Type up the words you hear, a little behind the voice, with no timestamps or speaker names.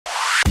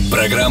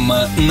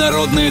Программа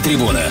 «Народная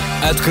трибуна».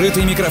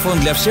 Открытый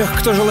микрофон для всех,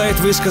 кто желает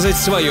высказать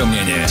свое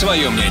мнение.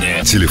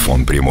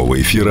 Телефон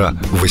прямого эфира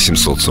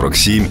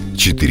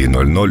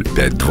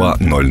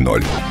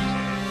 847-400-5200.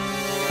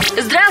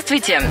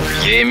 Здравствуйте.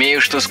 Я имею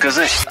что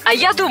сказать. А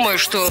я думаю,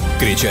 что...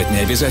 Кричать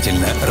не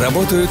обязательно.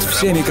 Работают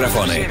все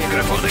микрофоны.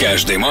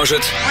 Каждый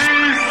может...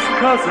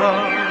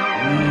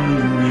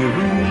 Сказать, не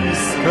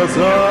высказать.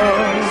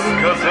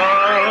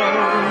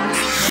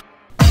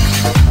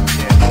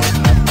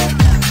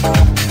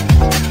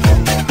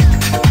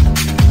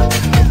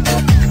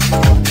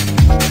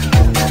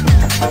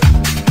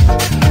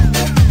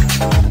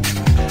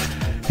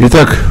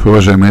 Итак,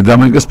 уважаемые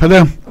дамы и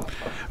господа,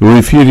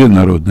 в эфире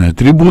 «Народная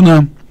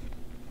трибуна».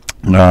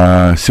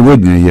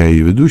 Сегодня я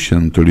и ведущий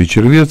Анатолий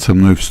Червец, со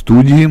мной в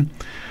студии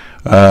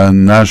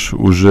наш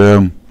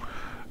уже,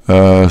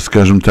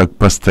 скажем так,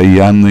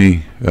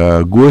 постоянный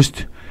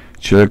гость,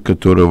 человек,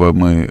 которого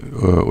мы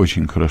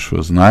очень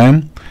хорошо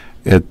знаем.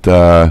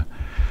 Это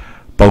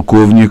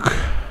полковник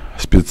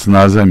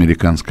спецназа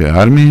американской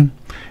армии,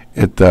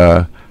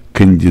 это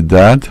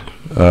кандидат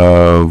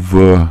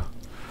в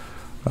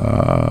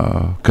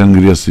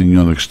Конгресс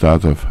Соединенных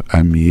Штатов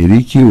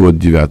Америки от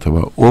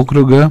 9-го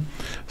округа,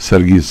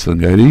 Саргис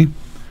Сангари.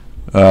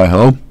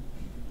 Hello,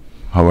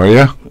 how are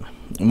you?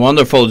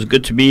 Wonderful. It's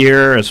good to be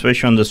here,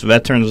 especially on this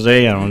Veterans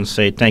Day. I want to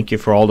say thank you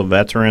for all the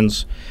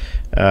veterans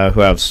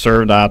who have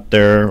served out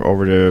there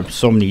over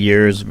so many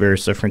years,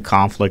 various different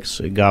conflicts.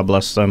 God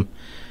bless them.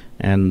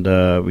 And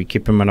we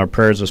keep them in our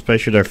prayers,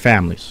 especially their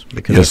families,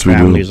 because yes, their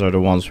families are the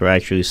ones who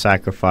actually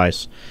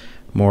sacrifice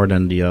more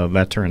than the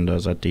veteran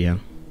does at the end.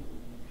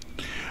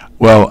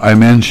 Well, I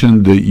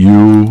mentioned that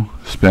you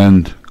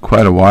spent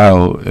quite a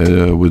while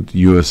with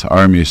U.S.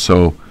 Army,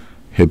 so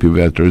happy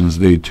Veterans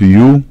Day to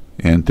you,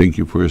 and thank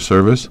you for your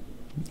service.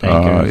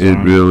 Thank you. It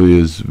really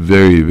is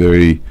very,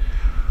 very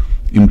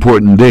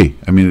important day.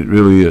 I mean, it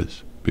really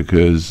is,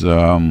 because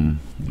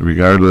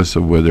regardless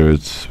of whether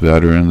it's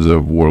veterans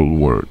of World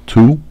War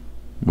II,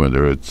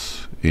 whether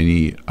it's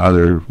any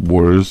other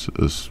wars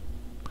as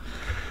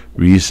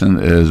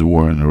recent as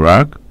war in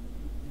Iraq,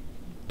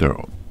 they're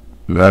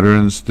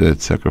veterans that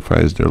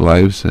sacrificed their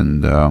lives,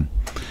 and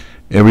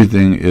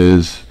everything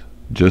is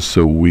just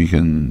so we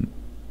can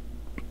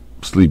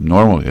sleep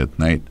normally at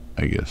night,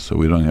 I guess, so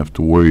we don't have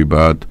to worry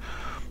about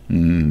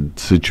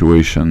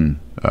situation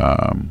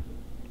that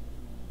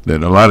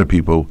a lot of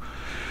people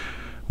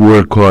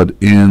were caught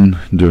in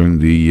during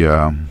the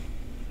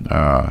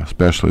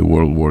especially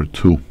World War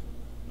II.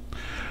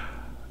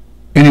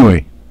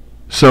 Anyway,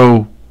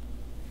 so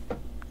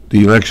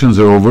the elections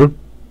are over,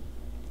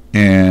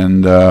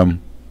 and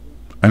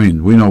I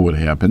mean, we know what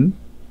happened,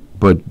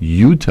 but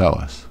you tell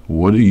us,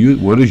 what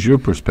is your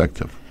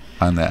perspective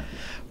on that?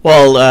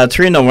 Well,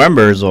 3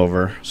 November is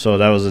over, so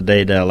that was the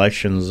day the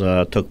elections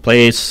took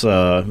place,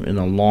 in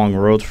a long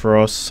road for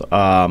us.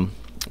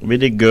 We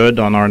did good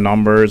on our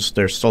numbers.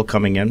 They're still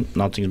coming in.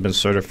 Nothing's been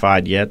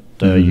certified yet.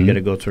 You got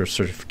to go through a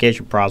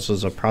certification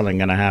process. It's probably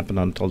going to happen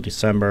until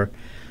December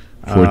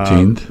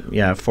 14th.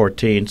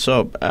 14th.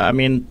 So, I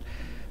mean,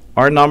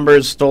 our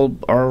numbers still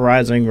are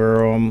rising.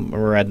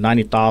 We're at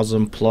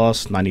 90,000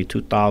 plus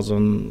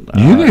 92,000.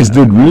 You guys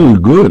did really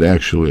good,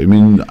 actually. I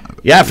mean,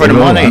 yeah, for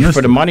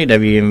the money that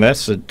we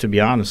invested. To be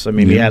honest, I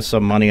mean, we had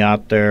some money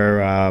out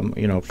there.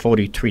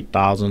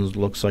 43,000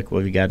 looks like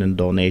what we got in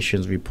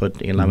donations. We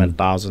put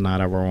 11,000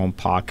 out of our own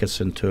pockets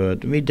into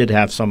it. We did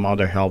have some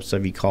other helps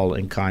that we call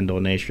in-kind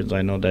donations.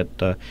 I know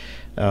that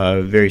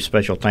very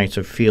special thanks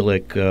to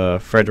Felix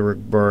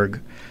Frederickberg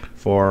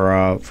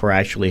for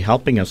actually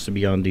helping us to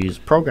be on these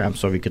programs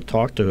so we could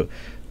talk to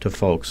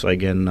folks.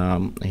 Again,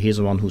 he's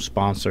the one who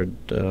sponsored,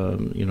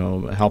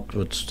 helped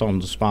with some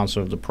of the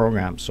sponsor of the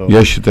program. So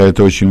я считаю,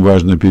 это очень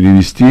важно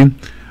перевести.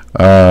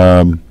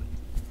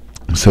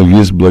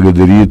 Саргис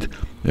благодарит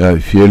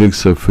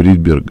Феликса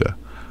Фридберга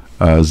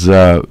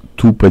за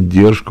ту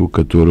поддержку,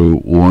 которую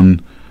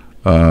он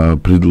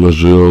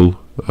предложил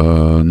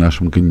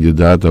нашим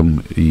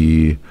кандидатам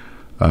и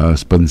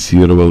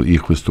спонсировал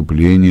их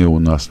выступления у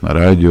нас на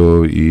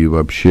радио. И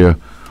вообще,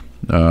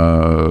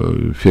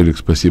 Феликс,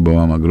 спасибо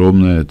вам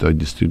огромное, это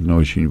действительно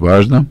очень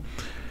важно,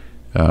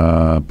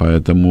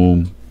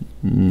 поэтому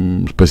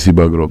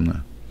спасибо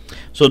огромное.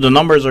 So the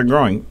numbers are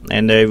growing,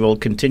 and they will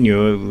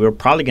continue. We're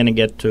probably going to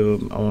get to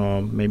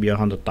maybe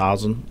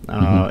 100,000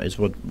 is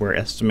what we're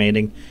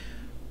estimating.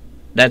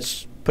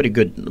 That's pretty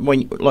good.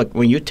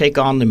 When you take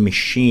on the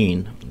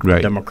machine,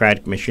 right,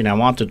 democratic machine, I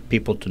wanted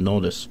people to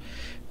know this.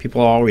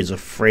 People are always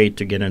afraid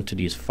to get into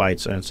these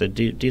fights, and I said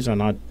these are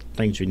not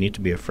things you need to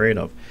be afraid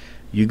of.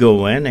 You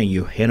go in and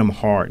you hit them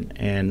hard,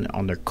 and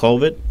under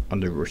COVID,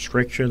 under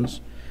restrictions,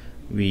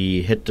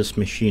 we hit this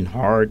machine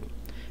hard,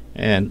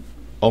 and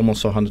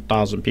almost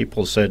 100,000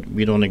 people said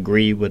we don't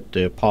agree with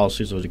the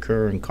policies of the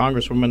current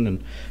congresswoman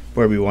and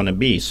where we want to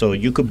be. So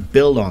you could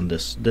build on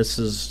this. This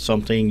is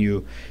something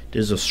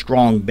this is a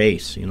strong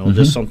base. This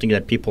is something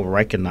that people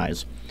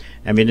recognize.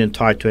 And we didn't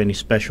tie to any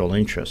special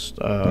interest.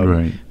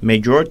 Right.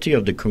 Majority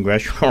of the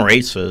congressional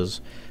races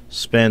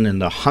spend in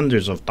the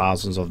hundreds of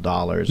thousands of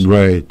dollars.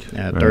 Right.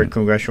 Third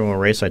congressional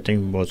race, I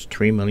think, was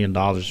 $3 million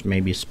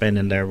maybe spent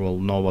in there. We'll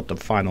know what the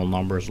final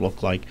numbers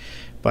look like.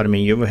 But, I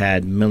mean, you've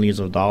had millions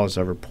of dollars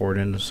that were poured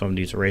into some of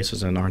these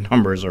races, and our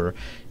numbers are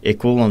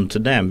equivalent to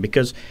them.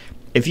 Because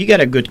if you get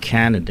a good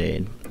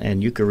candidate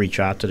and you can reach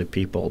out to the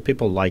people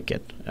like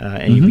it.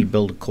 And you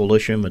build a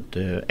coalition with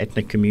the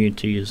ethnic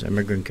communities,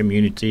 immigrant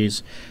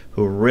communities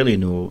who really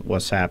knew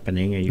what's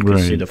happening. And you can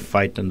see the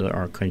fight in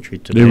our country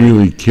today. They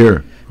really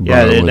care.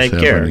 Yeah, they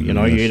care. You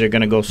know, you're either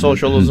going to go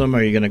socialism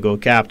or you're going to go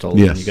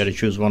capitalism. Yes. You got to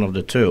choose one of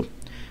the two.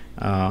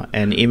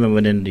 And even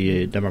within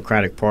the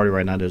Democratic Party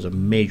right now, there's a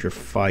major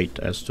fight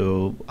as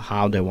to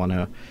how they want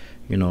to,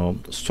 you know,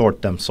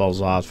 sort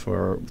themselves out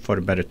for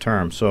the better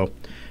term. So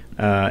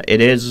it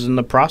is in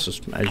the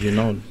process, as you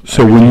know.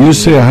 So when you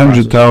say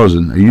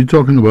 100,000, are you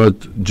talking about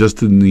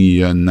just in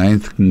the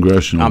 9th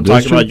congressional district?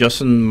 I'm talking about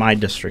just in my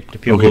district, the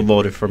people who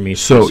voted for me.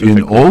 So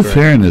in all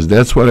fairness,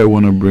 that's what I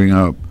want to bring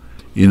up.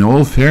 In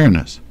all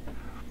fairness,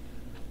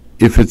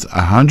 if it's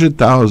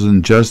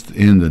 100,000 just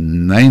in the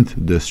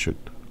 9th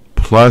district,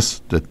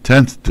 plus the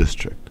 10th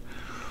district,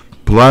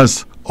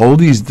 plus all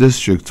these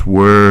districts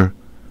where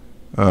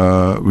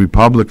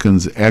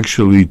Republicans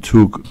actually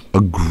took a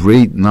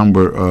great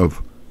number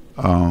of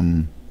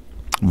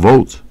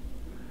votes,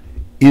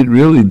 it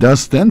really does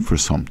stand for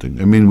something.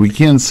 I mean, we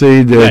can't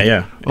say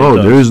that,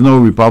 there is no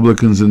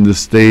Republicans in the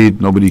state,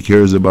 nobody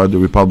cares about the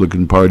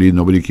Republican Party,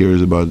 nobody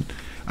cares about...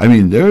 I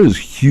mean, there is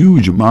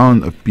huge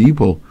amount of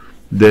people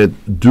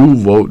that do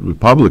vote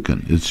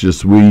Republican. It's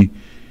just we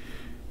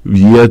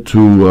yet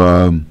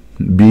to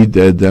beat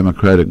that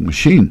Democratic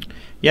machine.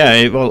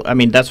 Yeah, well, I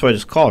mean, that's what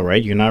it's called,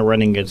 right? You're not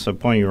running against a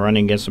point, you're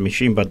running against a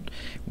machine. But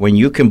when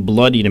you can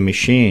bloody the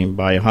machine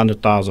by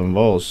 100,000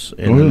 votes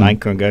in the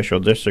 9th Congressional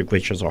District,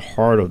 which is the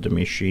heart of the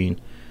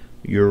machine,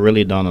 you're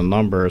really done a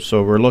number.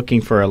 So we're looking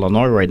for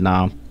Illinois right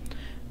now.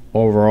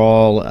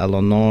 Overall,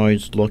 Illinois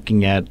is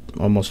looking at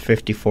almost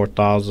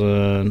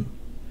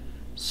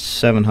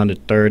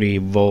 54,730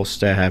 votes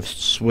that have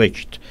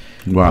switched.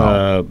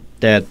 Wow.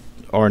 That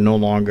are no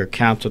longer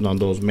counted on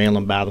those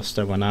mail-in ballots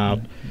that went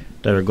out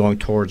that are going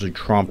towards a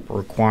Trump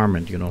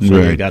requirement, you know.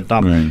 So they got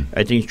dumped. Right.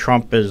 I think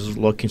Trump is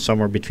looking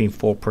somewhere between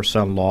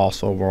 4%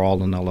 loss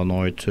overall in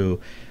Illinois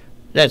to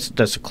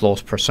that's a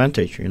close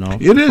percentage, you know.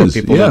 It is.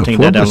 For people that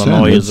think that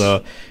Illinois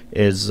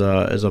is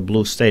a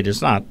blue state.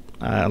 It's not.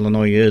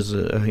 Illinois is,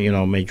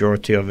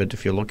 majority of it,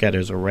 if you look at it,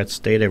 is a red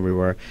state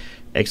everywhere,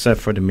 except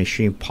for the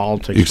machine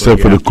politics.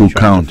 Except for the Cook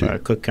County.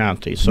 Cook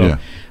County. So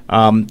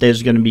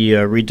there's going to be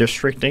a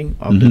redistricting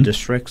of the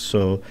districts.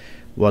 So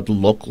what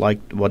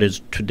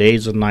is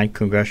today's the 9th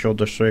Congressional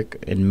District,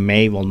 in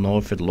May we'll know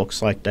if it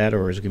looks like that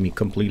or is it going to be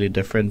completely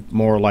different.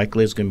 More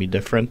likely it's going to be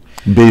different.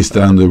 Based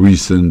on the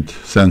recent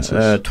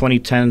census.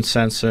 2010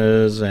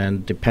 census,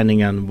 and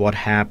depending on what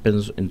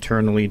happens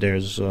internally,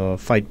 there's a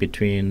fight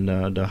between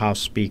the House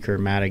Speaker,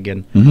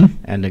 Madigan,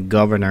 and the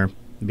governor,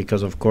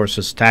 because of course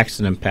his tax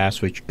didn't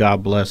pass, which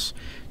God bless.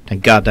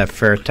 Thank God that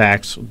fair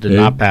tax did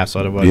not pass,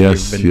 otherwise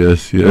we've been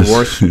in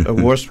a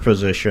worse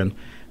position.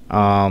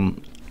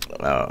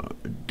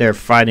 They're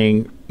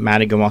fighting.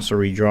 Madigan wants to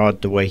redraw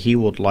it the way he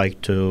would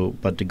like to,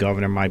 but the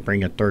governor might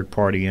bring a third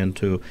party in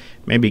to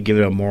maybe give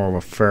it a more of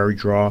a fair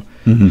draw.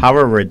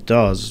 However it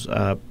does,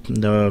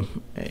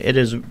 it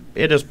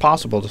is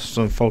possible that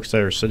some folks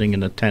that are sitting in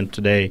the tent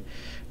today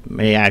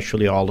may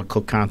actually all the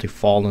Cook County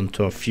fall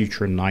into a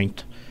future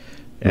 9th,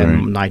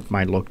 and 9th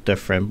might look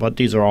different. But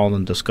these are all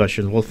in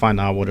discussion. We'll find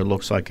out what it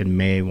looks like in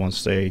May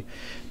once they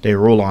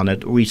rule on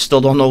it. We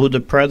still don't know who the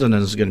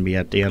president is going to be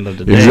at the end of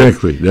the day.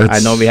 Exactly. I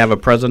know we have a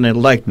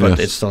president-elect, but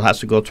it still has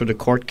to go through the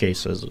court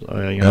cases.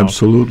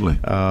 Absolutely.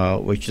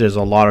 Which there's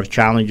a lot of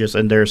challenges,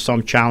 and there are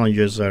some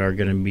challenges that are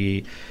going to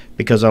be,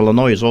 because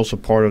Illinois is also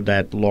part of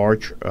that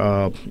large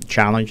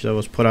challenge that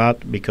was put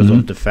out because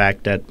of the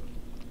fact that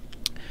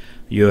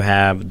you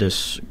have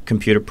this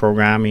computer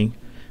programming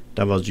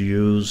that was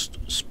used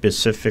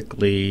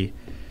specifically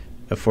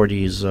for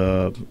these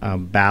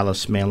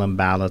ballots, mail-in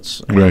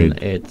ballots.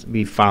 And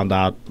we found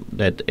out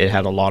that it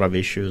had a lot of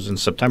issues in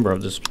September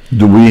of this.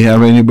 Do we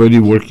have anybody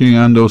working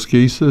on those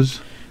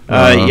cases?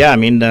 Yeah, I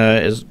mean,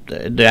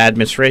 the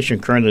administration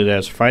currently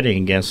that's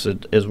fighting against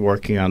it is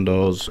working on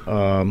those.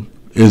 I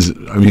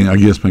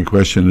guess my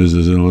question is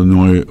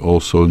Illinois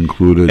also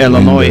included?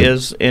 Illinois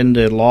is in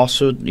the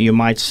lawsuit. You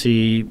might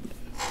see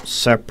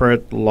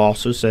separate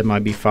lawsuits that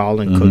might be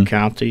filed in Cook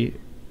County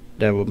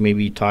that will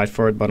maybe tied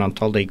for it, but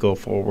until they go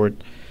forward,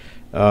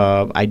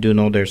 I do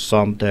know there's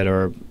some that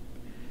are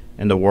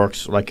in the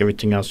works. Like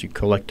everything else, you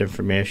collect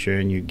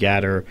information, you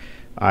gather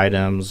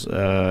items,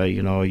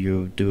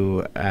 you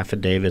do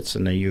affidavits,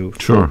 and then you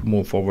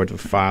move forward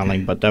with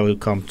filing. But that will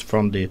come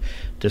from the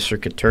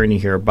district attorney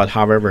here. But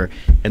however,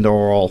 in the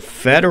overall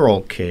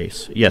federal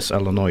case, yes,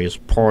 Illinois is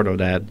part of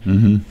that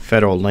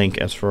federal link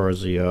as far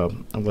as the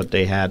what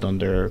they had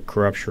under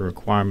corruption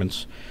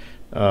requirements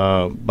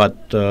So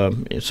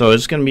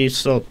it's going to be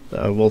still,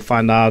 we'll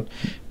find out,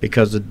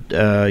 because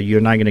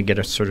you're not going to get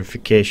a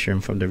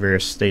certification from the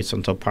various states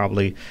until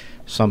probably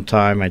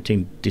sometime, I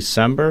think,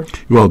 December.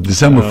 Well,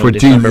 December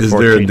 14th is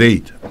their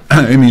date.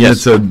 I mean,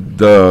 Yes. that's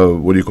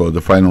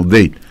the final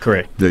date.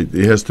 Correct. It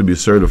has to be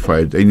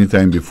certified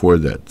anytime before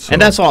that. So.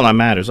 And that's all that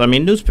matters. I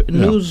mean,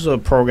 news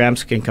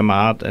programs can come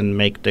out and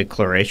make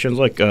declarations.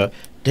 Like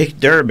Dick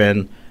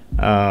Durbin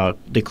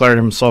declared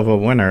himself a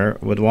winner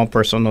with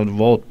 1% of the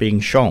vote being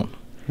shown.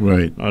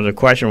 Right. The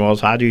question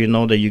was, how do you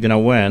know that you're going to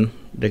win,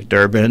 Dick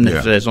Durbin,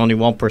 if there's only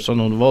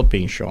 1% of the vote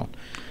being shown?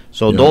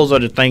 So those are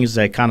the things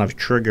that kind of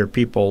trigger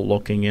people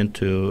looking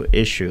into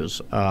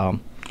issues. Well,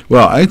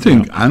 I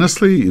think,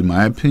 honestly, in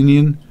my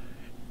opinion,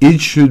 it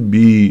should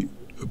be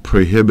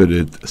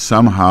prohibited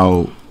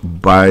somehow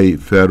by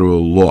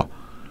federal law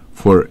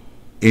for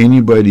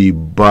anybody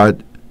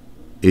but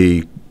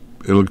a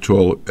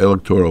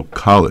electoral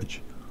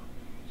college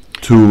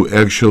to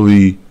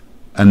actually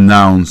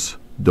announce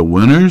the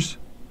winners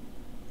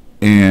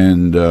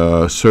and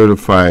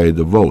certify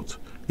the votes.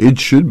 It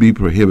should be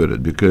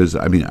prohibited because,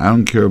 I mean, I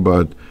don't care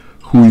about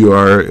who you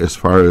are as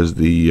far as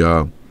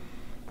the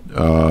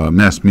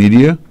mass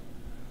media,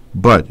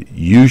 but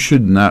you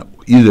should not,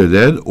 either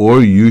that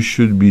or you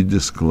should be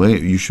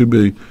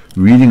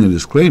reading a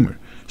disclaimer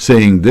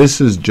saying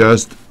this is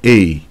just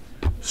a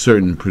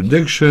certain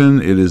prediction,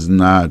 it is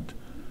not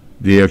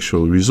the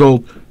actual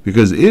result,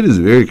 because it is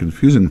very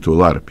confusing to a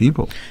lot of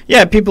people.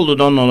 Yeah, people who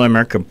don't know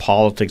American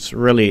politics,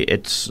 really,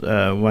 it's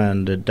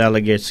when the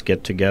delegates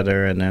get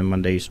together, and then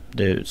when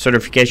the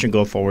certification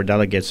go forward,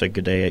 delegates get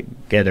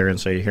together and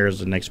say, here's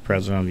the next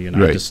president of the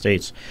United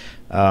States.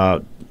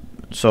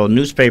 So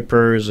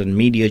newspapers and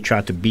media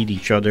try to beat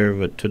each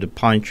other to the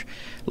punch.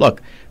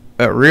 Look,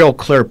 real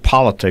clear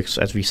politics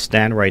as we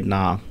stand right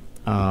now,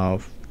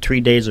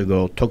 3 days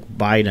ago, took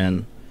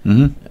Biden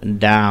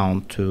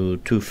down to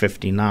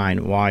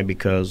 259. Why?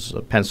 Because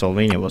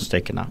Pennsylvania was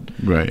taken out.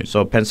 Right.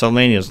 So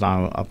Pennsylvania is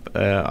now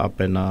up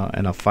in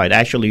a fight.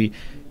 Actually,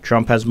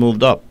 Trump has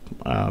moved up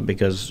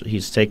because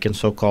he's taken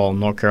so-called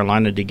North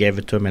Carolina. They gave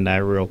it to him in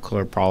that real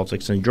clear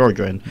politics in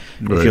Georgia. And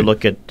if you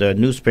look at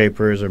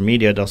newspapers or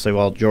media, they'll say,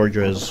 well,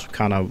 Georgia is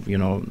kind of,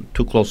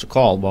 too close to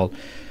call. Well,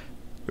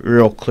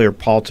 real clear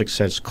politics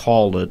has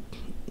called it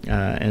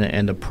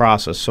in the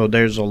process. So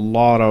there's a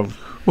lot of...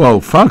 Well,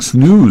 Fox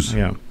News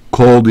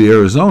called the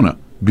Arizona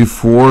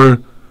before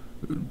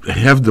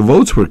half the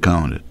votes were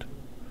counted.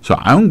 So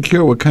I don't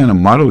care what kind of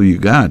model you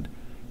got.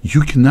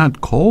 You cannot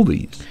call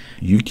these.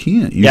 You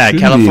can't.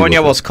 California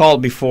was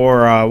called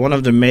before one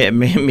of the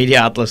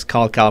media outlets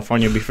called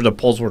California before the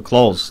polls were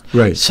closed.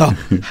 Right. So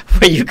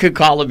you could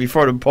call it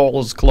before the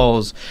polls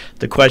closed.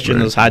 The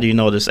question is, how do you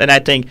know this? And I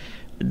think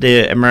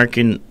the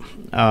American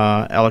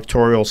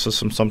electoral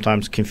system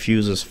sometimes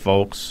confuses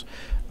folks.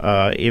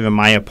 Even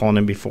my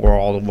opponent, before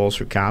all the votes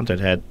were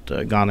counted, had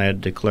gone ahead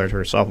and declared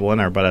herself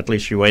winner, but at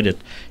least she waited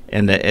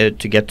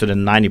to get to the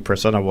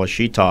 90% of what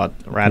she thought,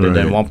 rather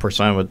than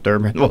 1% what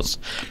Durbin was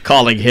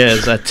calling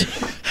his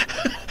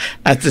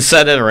at the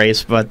Senate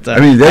race. But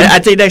I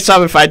think next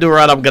time if I do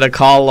run, I'm gonna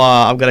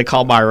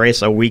call my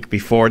race a week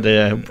before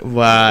the election.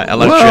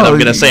 Well, I'm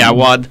gonna say I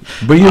won.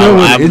 But you know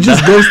what? It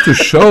just goes to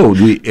show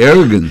the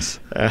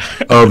arrogance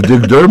of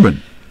Dick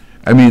Durbin.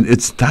 I mean,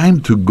 it's time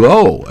to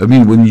go. I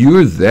mean, when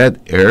you're that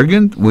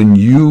arrogant, when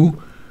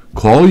you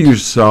call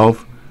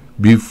yourself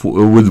with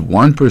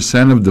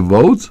 1% of the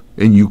votes,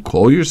 and you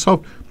call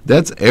yourself,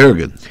 that's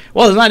arrogance.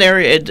 Well, it's not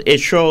arrogant. It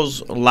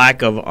shows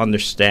lack of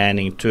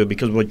understanding, too,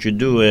 because what you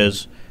do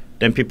is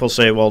then people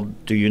say, well,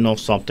 do you know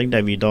something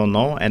that we don't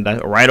know? And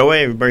that right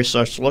away, everybody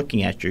starts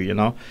looking at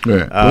you,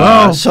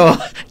 Right. So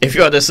if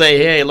you want to say,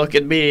 hey, look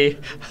at me,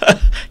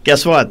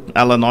 guess what?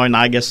 Illinois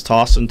now gets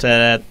tossed into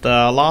that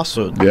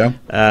lawsuit.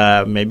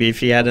 Yeah. Maybe if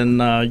he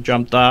hadn't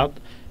jumped out,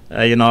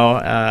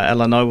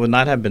 Illinois would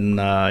not have been,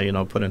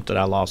 put into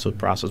that lawsuit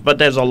process. But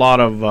there's a lot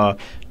of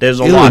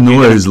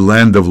Illinois is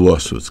land of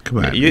lawsuits. Come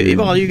on.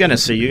 You're gonna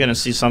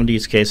see some of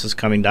these cases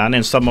coming down,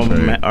 and some of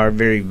them are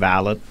very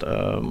valid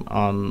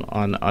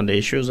on the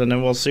issues. And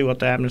then we'll see what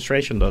the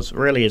administration does.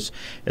 Really, it's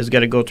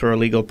got to go through a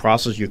legal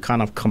process. You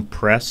kind of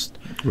compressed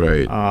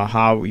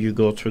how you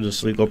go through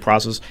this legal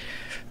process.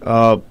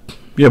 Yeah,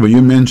 but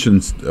you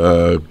mentioned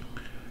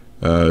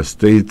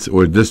state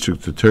or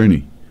district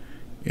attorney.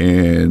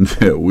 And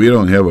we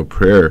don't have a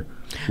prayer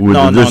with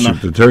the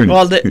district attorney.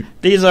 Well,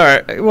 these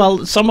are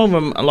some of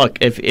them. Look,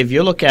 if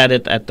you look at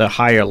it at the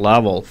higher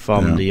level,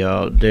 from these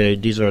are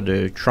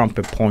the Trump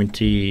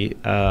appointee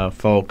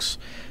folks.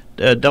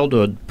 They'll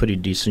do a pretty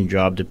decent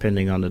job,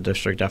 depending on the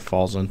district that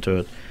falls into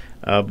it.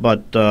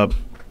 But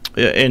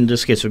in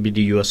this case, it would be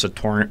the U.S.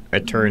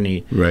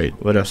 attorney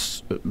with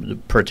a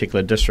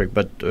particular district.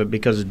 But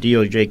because the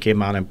DOJ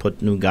came out and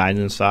put new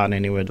guidance out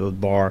anyway with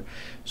Barr,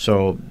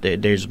 so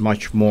there's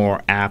much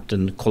more apt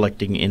in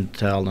collecting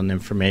intel and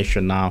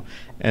information now,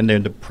 and they're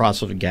in the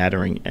process of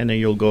gathering. And then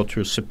you'll go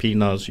through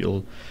subpoenas.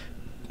 You'll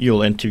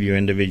you'll interview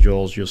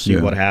individuals. You'll see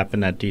Yeah. what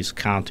happened at these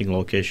counting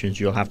locations.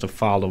 You'll have to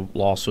file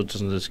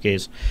lawsuits in this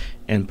case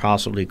in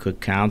possibly Cook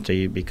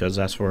County, because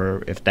that's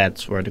where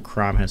the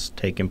crime has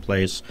taken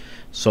place,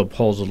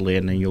 supposedly,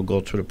 and then you'll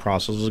go through the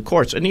process of the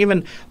courts. And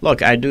even,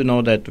 look, I do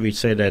know that we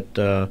say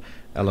that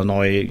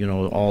Illinois,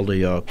 all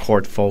the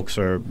court folks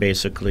are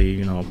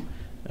basically,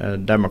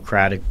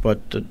 Democratic, but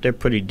they're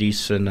pretty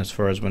decent as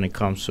far as when it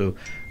comes to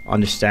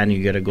understanding.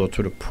 You got to go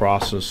through the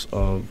process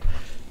of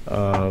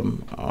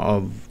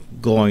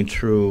going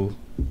through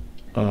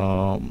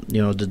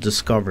the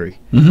discovery.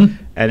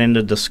 And in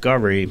the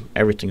discovery,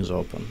 everything's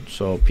open.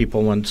 So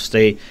people want to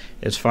stay.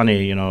 It's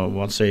funny,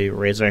 once they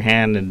raise their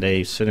hand and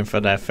they sit in for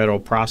that federal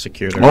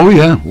prosecutor. Oh,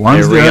 yeah.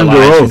 Once they're under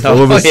oath,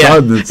 all of a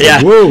sudden it's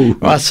like, whoa.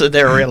 Once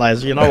they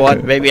realize, you know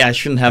what, maybe I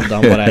shouldn't have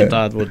done what I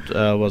thought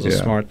was a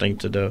smart thing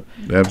to do.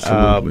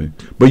 Absolutely.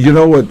 But you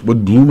know what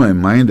blew my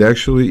mind,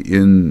 actually,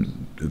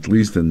 at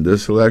least in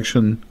this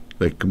election,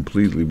 like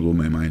completely blew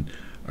my mind,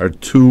 are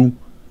two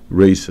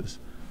races.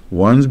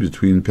 One's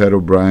between Pat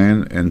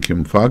O'Brien and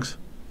Kim Foxx,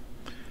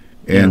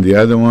 and the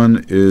other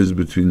one is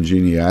between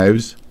Jeannie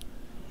Ives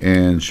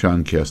and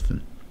Sean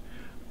Keston.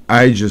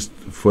 I just,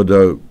 for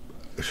the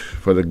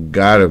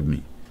God of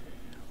me,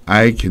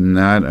 I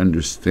cannot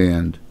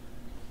understand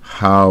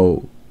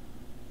how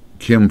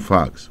Kim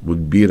Foxx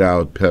would beat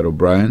out Pat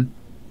O'Brien.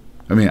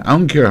 I mean, I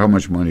don't care how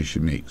much money she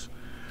makes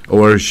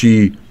or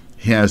she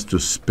has to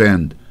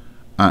spend,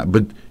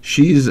 but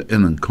she's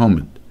an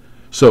incumbent.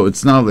 So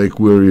it's not like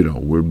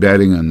we're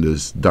betting on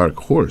this dark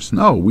horse.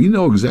 No, we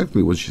know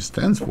exactly what she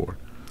stands for.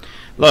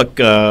 Look,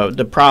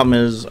 the problem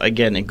is,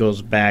 again, it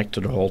goes back to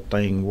the whole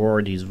thing. Where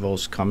are these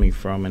votes coming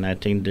from? And I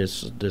think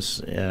these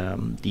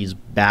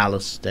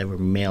ballots that were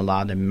mailed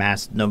out in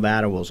mass,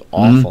 Nevada was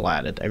awful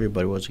at it.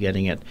 Everybody was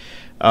getting it.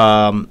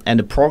 And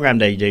the program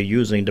that they're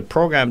using,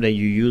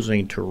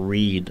 to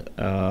read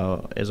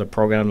is a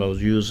program that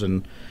was used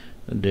in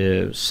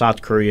the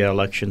South Korea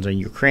elections and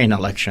Ukraine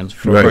elections.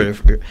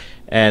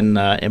 And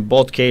in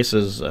both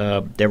cases,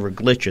 there were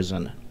glitches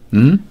in it.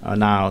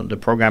 Now, the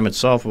program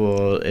itself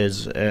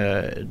is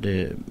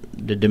the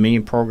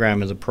Dominion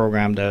program is a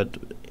program that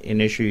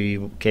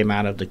initially came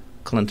out of the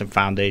Clinton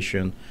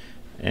Foundation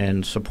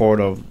in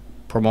support of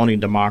promoting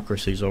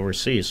democracies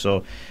overseas.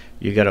 So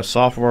you get a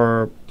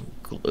software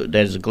that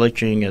is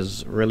glitching,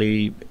 is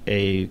really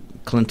a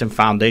Clinton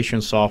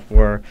Foundation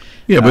software.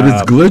 Yeah, but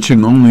it's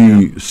glitching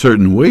only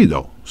certain way,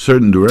 though,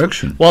 certain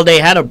direction. Well, they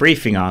had a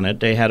briefing on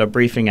it. They had a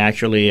briefing,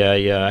 actually.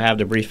 I have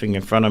the briefing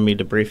in front of me.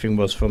 The briefing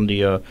was from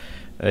the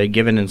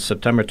given in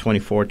September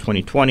 24,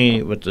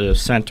 2020 with the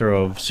Center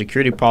of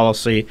Security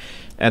Policy.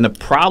 And the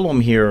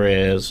problem here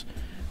is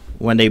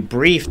when they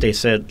briefed, they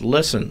said,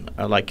 listen,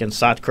 like in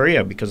South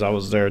Korea, because I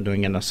was there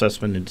doing an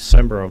assessment in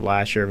December of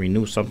last year, we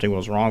knew something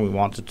was wrong. We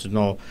wanted to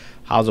know,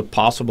 how's it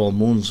possible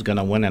Moon's going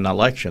to win an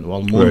election?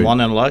 Well, Moon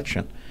won an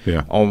election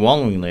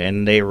overwhelmingly.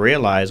 And they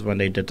realized when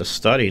they did the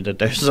study that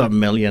there's 1.5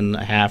 million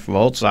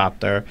votes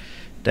out there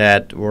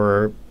that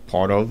were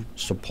part of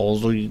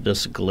supposedly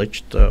this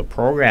glitched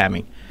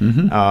programming.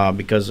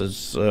 Because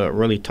it's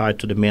really tied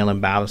to the mail-in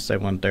ballots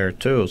that went there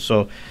too.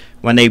 So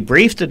when they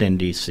briefed it in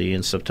D.C.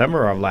 in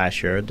September of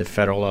last year, the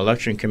Federal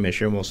Election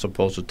Commission was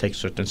supposed to take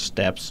certain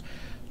steps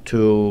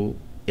to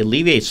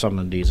alleviate some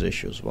of these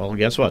issues. Well,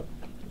 guess what?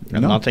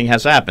 Nothing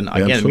has happened.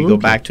 Again, we go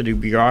back to the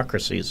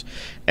bureaucracies.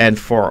 And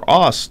for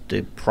us,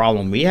 the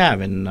problem we have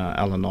in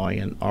Illinois,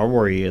 and our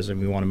worry is, and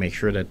we want to make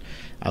sure that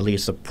at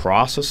least the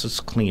process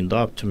is cleaned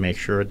up to make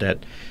sure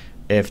that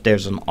if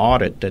there's an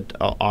audit, that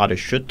audit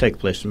should take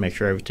place to make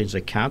sure everything's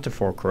accounted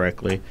for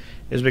correctly,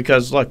 is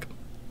because, look,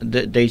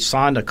 they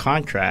signed a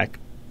contract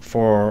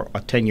for a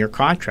 10-year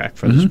contract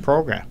for this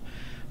program.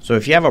 So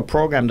if you have a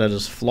program that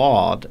is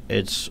flawed,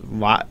 it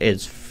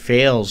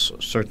fails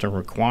certain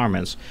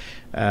requirements.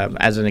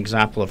 As an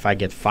example, if I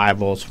get 5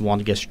 votes, 1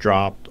 gets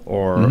dropped,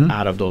 or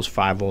out of those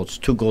 5 votes,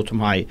 2 go to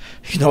my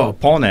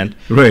opponent.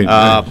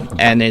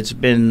 And it's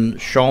been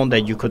shown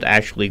that you could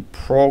actually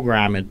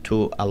program it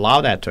to allow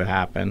that to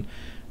happen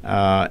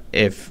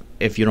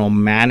if you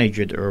don't manage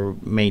it or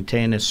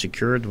maintain it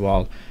secured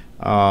well.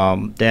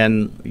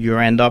 Then you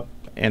end up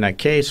in a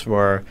case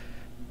where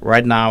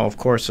right now, of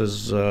course,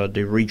 is the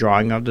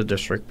redrawing of the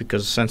district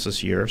because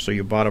census year. So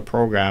you bought a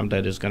program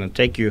that is going to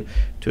take you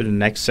to the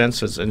next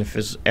census. And if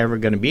it's ever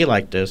going to be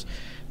like this,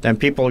 then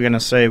people are going to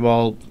say,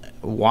 well,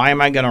 why am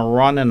I going to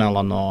run in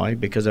Illinois?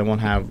 Because they won't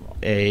have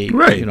a,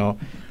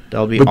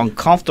 they'll be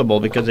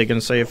uncomfortable because they're going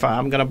to say, if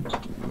I'm going to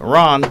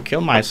run,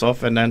 kill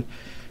myself, and then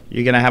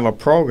you're going to have a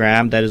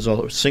program that is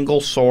a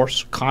single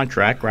source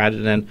contract rather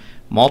than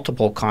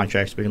multiple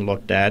contracts being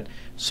looked at,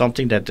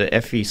 something that the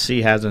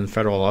FEC has and the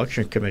Federal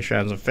Election Commission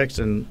hasn't fixed,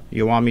 and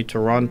you want me to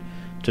run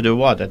to do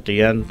what? At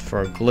the end,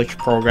 for a glitch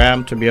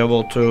program to be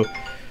able to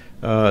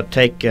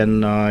take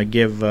and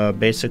give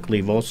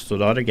basically votes to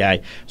the other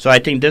guy. So I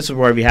think this is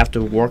where we have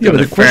to work on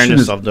the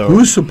fairness of the...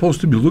 Who's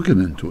supposed to be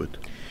looking into it?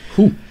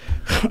 Who?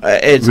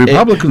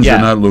 Republicans are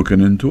not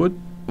looking into it.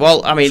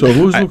 Well, I mean, so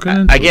who's looking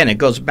into again, it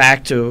goes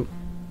back to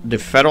the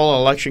Federal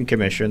Election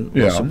Commission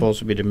was Yeah. supposed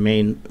to be the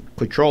main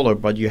controller,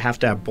 but you have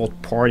to have both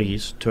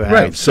parties to have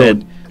Right. So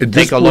said, at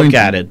this take a look point,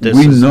 at it.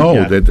 we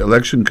know that the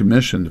Election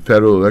Commission, the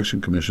Federal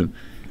Election Commission,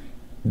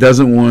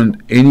 doesn't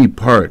want any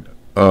part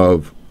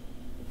of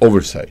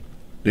oversight.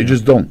 They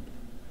just don't.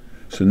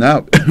 So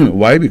now,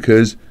 why?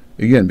 Because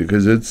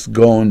it's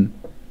going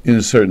in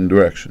a certain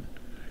direction.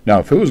 Now,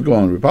 if it was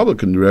going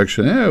Republican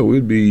direction,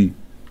 we'd be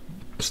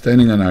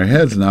standing on our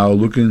heads now,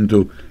 looking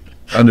into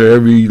under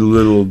every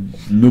little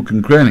nook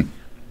and cranny.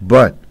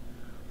 But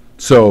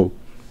so,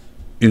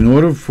 in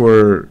order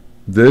for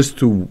this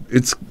to,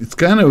 it's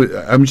kind of,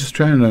 I'm just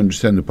trying to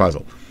understand the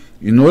puzzle.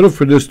 In order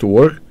for this to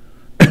work,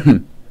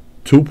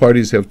 two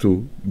parties have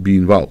to be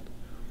involved.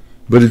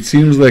 But it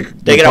seems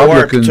like they got to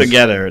work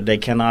together. They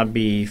cannot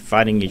be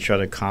fighting each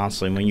other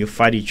constantly. When you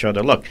fight each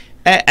other, look,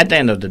 at the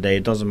end of the day,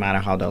 it doesn't matter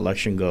how the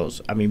election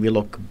goes. I mean, we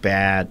look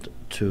bad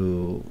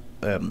to,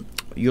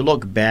 you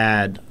look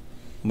bad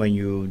when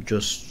you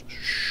just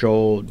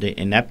show the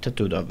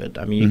ineptitude of it.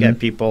 I mean, you get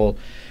people,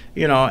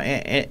 you know,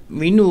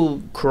 we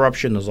knew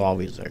corruption is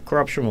always there.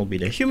 Corruption will be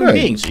there. Human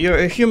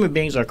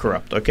beings are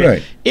corrupt, okay?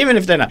 Right. Even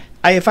if they're not.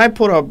 If I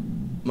put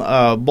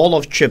a bowl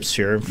of chips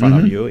here in front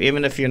of you,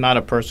 even if you're not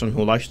a person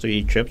who likes to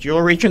eat chips,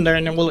 you'll reach in there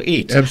and we'll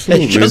eat.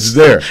 Absolutely, it's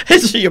there.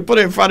 You put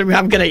it in front of me,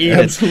 I'm going to eat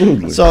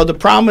Absolutely. it. So the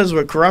problem is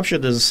with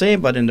corruption is the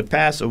same, but in the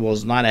past it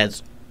was not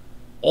as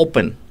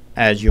open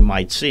as you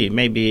might see.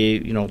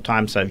 Maybe, you know,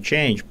 times have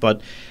changed,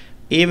 but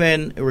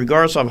even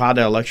regardless of how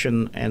the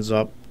election ends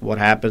up, what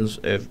happens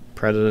if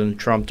President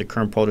Trump, the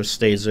current POTUS,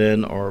 stays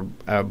in or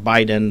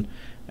Biden,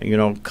 you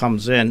know,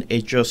 comes in,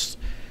 it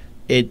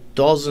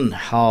doesn't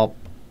help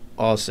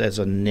us as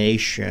a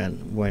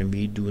nation when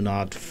we do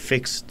not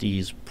fix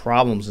these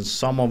problems. And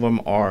some of them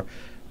are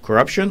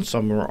corruption,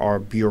 some are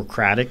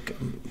bureaucratic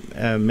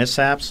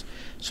mishaps,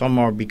 some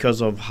are because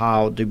of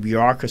how the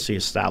bureaucracy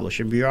is established.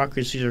 And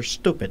bureaucracies are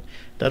stupid.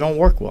 They don't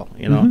work well,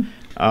 you know.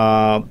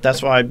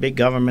 That's why big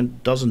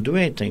government doesn't do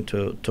anything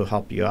to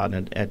help you out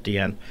at the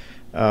end.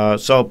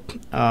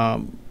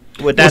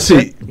 With that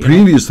said,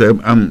 previously,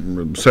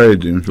 I'm sorry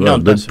to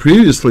interrupt, but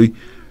previously,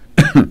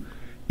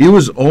 it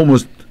was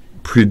almost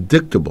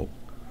predictable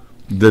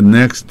the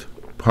next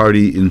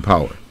party in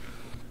power.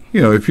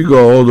 You know, if you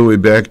go all the way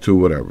back to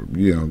whatever,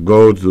 you know,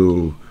 go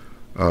to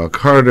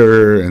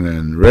Carter and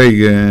then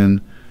Reagan,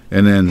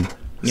 and then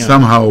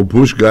somehow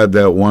Bush got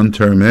that one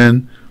term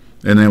in,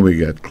 and then we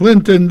got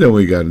Clinton, then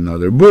we got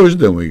another Bush,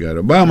 then we got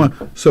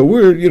Obama. So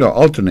we're, you know,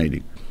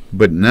 alternating.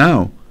 But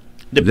now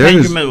the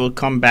pendulum will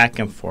come back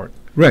and forth.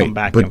 Right.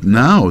 But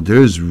now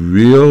there's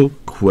real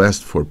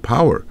quest for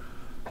power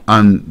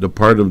on the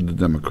part of the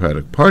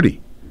Democratic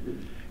Party.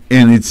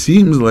 And it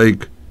seems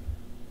like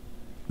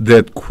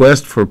that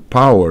quest for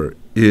power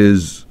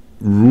is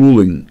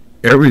ruling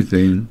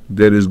everything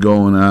that is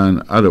going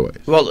on otherwise.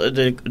 Well,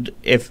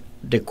 if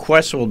the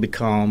quest will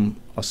become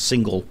a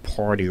single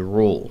party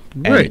rule,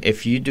 right. And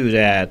if you do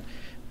that,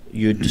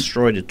 you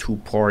destroy the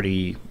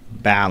two-party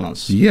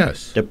balance.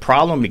 Yes. The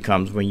problem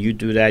becomes when you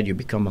do that, you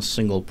become a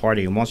single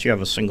party. And once you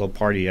have a single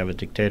party, you have a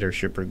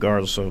dictatorship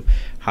regardless of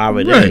how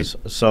it is.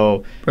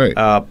 So,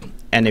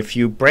 and if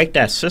you break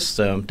that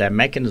system, that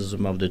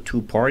mechanism of the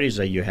two parties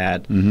that you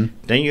had,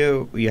 then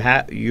you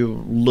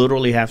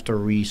literally have to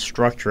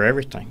restructure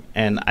everything.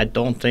 And I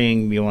don't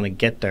think we want to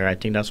get there. I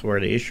think that's where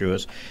the issue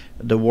is.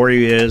 The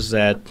worry is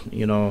that,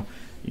 you know,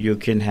 you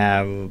can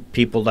have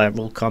people that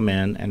will come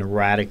in and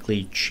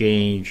radically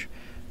change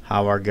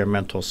how our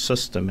governmental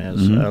system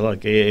is.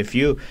 Look, if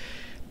you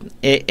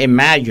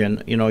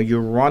imagine, you know, you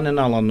run in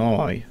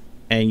Illinois,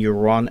 and you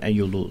run and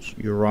you lose.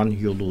 You run,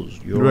 you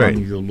lose. You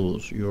run, you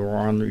lose. You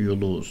run, you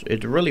lose.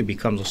 It really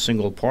becomes a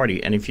single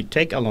party. And if you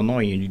take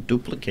Illinois and you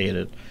duplicate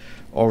it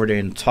over the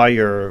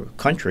entire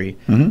country,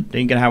 then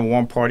you can have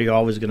one party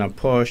always going to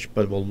push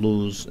but will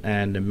lose,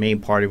 and the main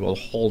party will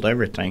hold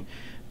everything.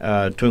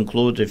 To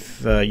include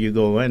if you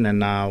go in and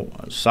now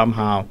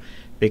somehow,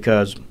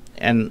 because,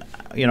 and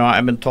you know,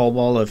 I've been told,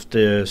 well, if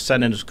the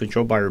Senate is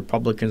controlled by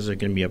Republicans, there's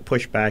going to be a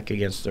pushback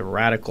against the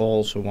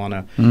radicals who want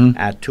to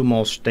add two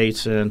more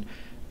states in.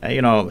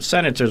 You know,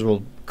 senators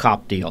will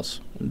cop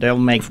deals. They'll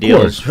make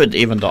deals with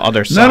even the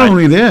other side. Not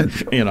only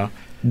that, you know,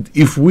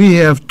 if we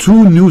have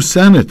two new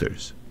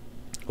senators,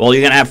 well,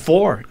 you're going to have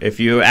four. If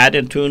you add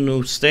in two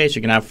new states,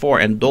 you can have four,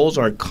 and those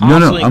are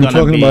constantly going to be I'm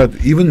talking about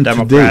even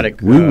Democratic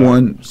today. We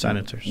won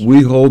senators.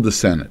 We hold the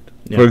Senate.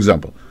 For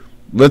example,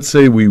 let's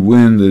say we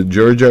win the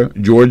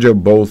Georgia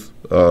both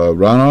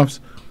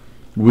runoffs.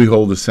 We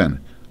hold the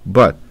Senate,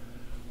 but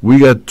we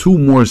got two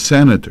more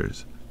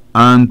senators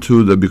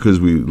onto the,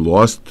 because we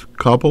lost a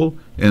couple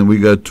and we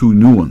got two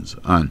new ones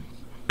on.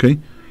 Okay,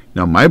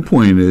 now my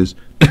point is,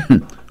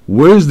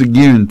 where's the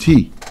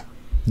guarantee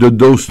that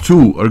those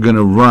two are going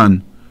to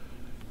run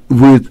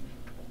with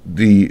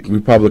the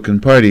Republican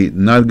Party,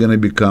 not going to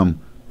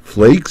become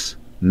flakes,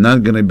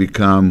 not going to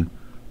become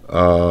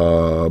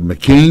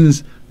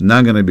McCain's,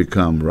 not going to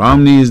become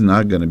Romney's,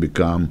 not going to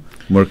become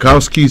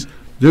Murkowski's.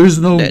 There's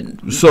no,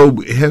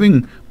 so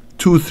having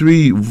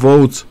 2-3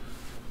 votes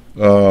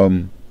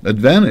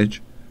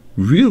advantage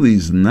really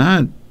is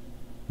not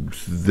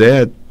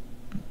that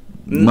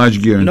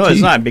much guaranteed. No,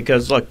 it's not,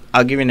 because, look,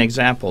 I'll give you an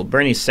example.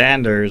 Bernie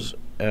Sanders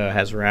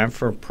has ran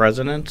for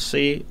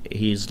presidency.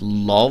 He's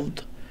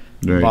loved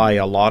by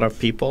a lot of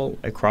people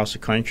across the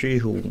country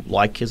who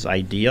like his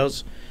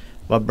ideas.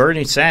 But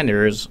Bernie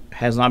Sanders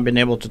has not been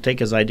able to take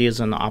his ideas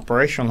and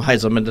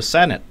operationalize them in the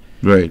Senate.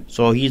 Right.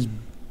 So he's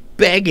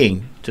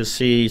begging to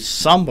see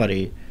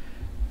somebody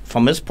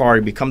from his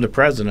party become the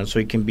president so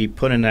he can be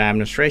put in the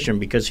administration,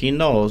 because he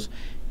knows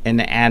in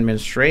the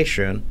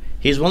administration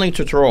he's willing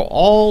to throw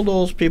all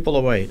those people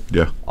away.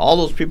 Yeah. All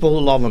those people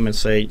who love him and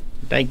say,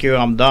 thank you,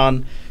 I'm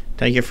done.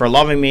 Thank you for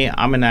loving me.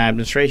 I'm in the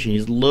administration.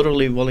 He's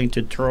literally willing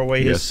to throw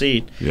away his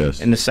seat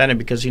in the Senate,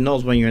 because he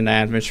knows when you're in the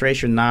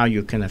administration, now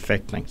you can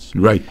affect things.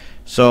 Right.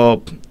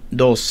 So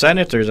those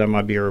senators that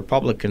might be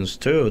Republicans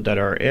too that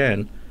are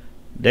in,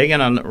 they're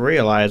going to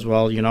realize,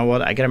 well, you know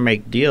what, I got to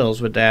make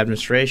deals with the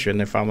administration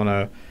if I'm going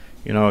to,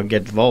 you know,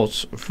 get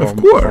votes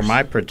for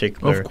my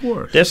particular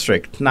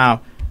district.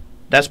 Now,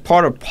 that's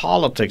part of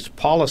politics,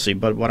 policy,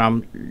 but what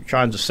I'm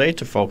trying to say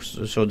to folks,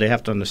 so they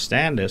have to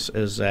understand this,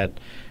 is that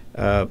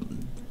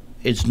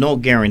it's no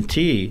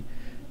guarantee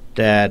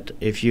that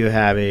if you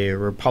have a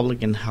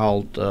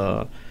Republican-held,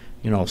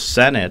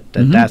 Senate,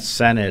 that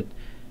Senate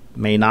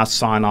may not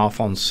sign off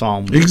on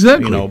some,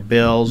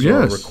 bills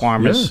or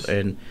requirements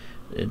and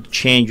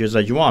changes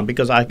that you want.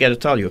 Because I got to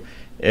tell you,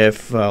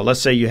 if let's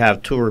say you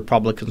have 2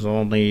 Republicans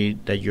only,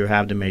 that you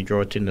have the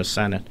majority in the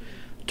Senate,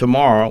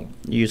 tomorrow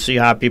you see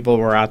how people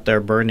were out there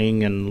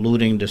burning and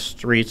looting the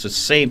streets. The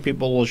same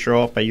people will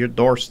show up at your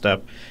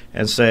doorstep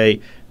and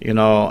say,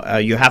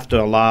 you have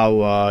to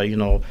allow,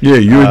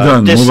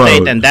 this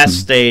state and that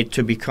state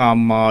to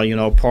become,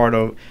 part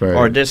of,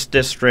 or this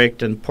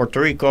district in Puerto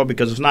Rico,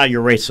 because if not,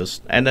 you're racist.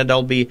 And then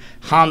they'll be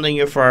hounding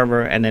you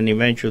forever, and then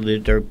eventually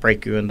they'll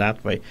break you in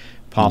that way,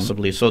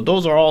 possibly. So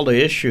those are all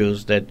the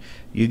issues that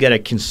you got to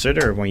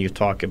consider when you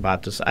talk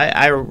about this.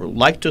 I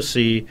like to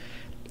see,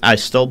 I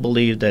still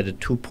believe that a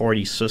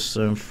 2-party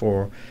system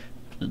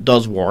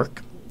does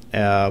work,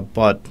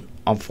 but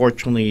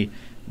unfortunately,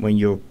 when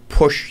you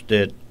push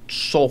it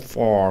so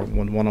far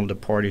when one of the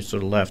parties to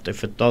the left,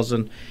 if it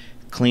doesn't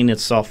clean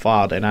itself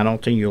out, and I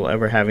don't think you'll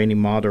ever have any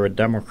moderate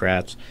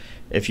Democrats,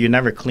 if you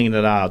never clean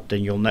it out,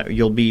 then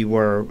you'll be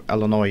where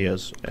Illinois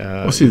is.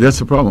 See, that's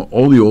the problem.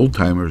 All the old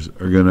timers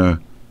are gonna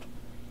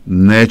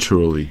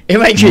naturally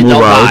eventually they'll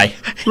die.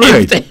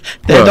 Right. they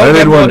don't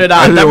get voted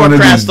out.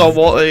 Democrats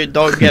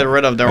don't get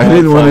rid of their own. I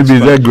didn't want to be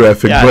that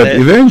graphic, but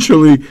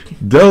eventually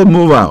they'll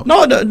move out.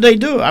 No, they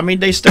do. I mean,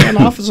 they stay in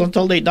office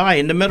until they die.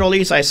 In the Middle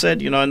East, I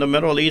said, in the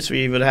Middle East,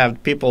 we would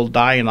have people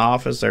die in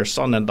office. Their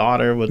son and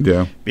daughter would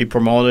be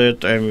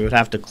promoted, and we would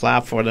have to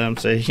clap for them,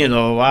 say,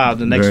 wow,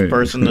 the next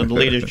person in the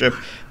leadership.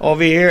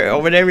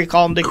 Over there, we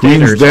call them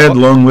dictators. Queen's dead,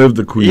 long live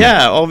the Queen.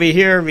 Yeah, over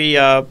here, we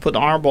put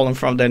honorable in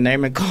front of their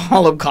name and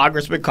call them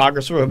congresswomen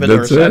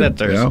or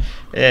senators.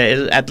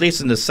 At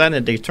least in the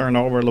Senate, they turn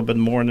over a little bit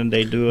more than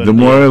they do. The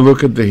more I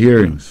look at the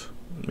hearings,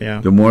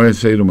 the more I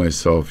say to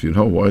myself, you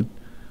know what?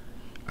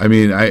 I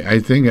mean, I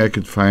think I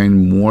could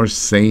find more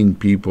sane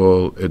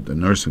people at the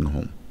nursing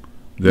home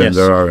than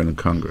there are in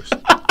Congress.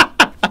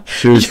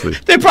 Seriously.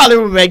 They probably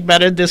would make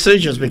better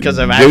decisions because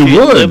they've actually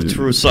lived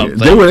through something.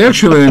 They would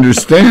actually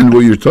understand what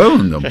you're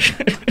telling them.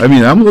 I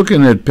mean, I'm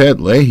looking at Pat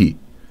Leahy,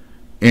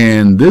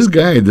 and this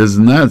guy does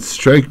not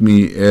strike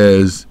me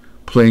as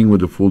playing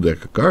with a full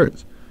deck of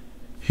cards.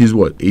 He's,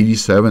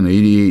 87,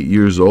 88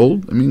 years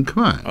old? I mean,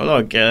 come on.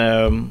 Look,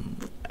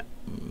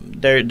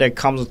 there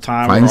comes a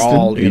time Feinstein, where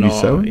all,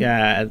 87?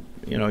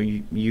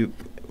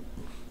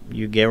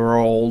 You get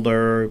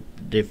older,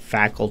 the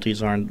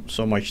faculties aren't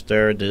so much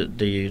there,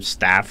 the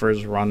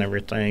staffers run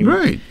everything.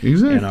 Right,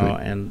 exactly.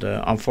 And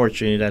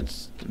unfortunately,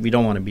 we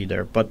don't want to be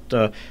there. But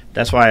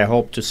that's why I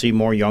hope to see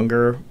more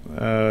younger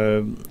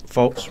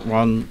folks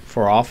run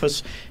for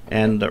office.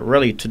 And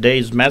really,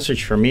 today's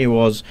message for me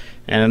was,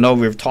 and I know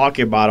we've talked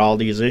about all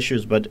these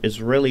issues, but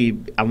it's really,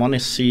 I want to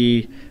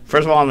see,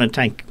 first of all, I want to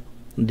thank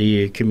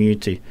the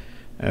community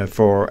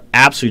for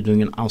absolutely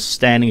doing an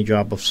outstanding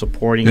job of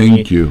supporting me.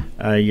 Thank you.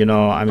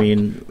 I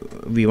mean,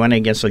 we went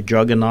against a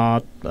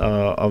juggernaut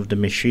of the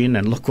machine,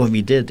 and look what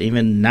we did.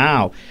 Even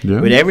now,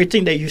 with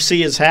everything that you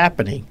see is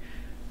happening,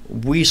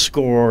 we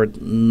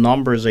scored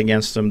numbers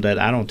against them that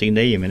I don't think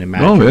they even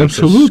imagined. Oh,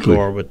 absolutely.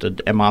 Score with the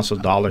amounts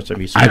of dollars that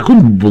we spent. I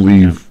couldn't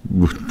believe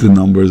the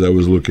numbers I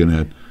was looking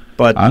at.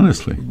 But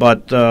honestly,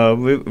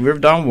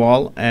 we've done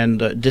well, and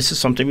this is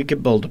something we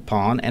could build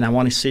upon. And I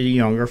want to see the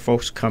younger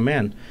folks come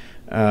in,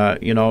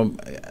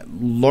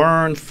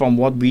 learn from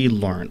what we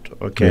learned,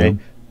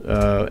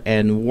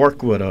 and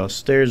work with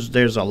us.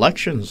 There's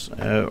elections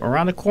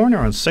around the corner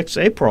on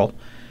 6th April.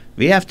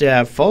 We have to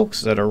have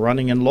folks that are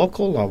running in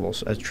local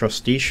levels as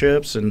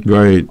trusteeships and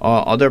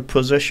other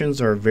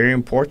positions are very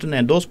important,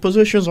 and those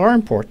positions are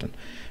important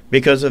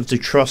because if the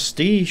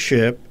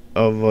trusteeship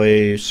of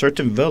a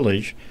certain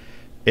village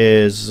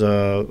is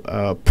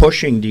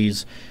pushing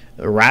these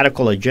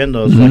radical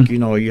agendas, like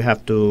you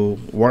have to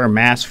wear a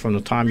mask from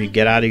the time you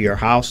get out of your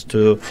house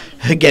to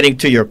getting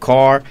to your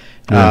car,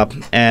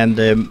 And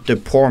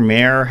the poor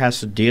mayor has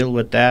to deal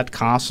with that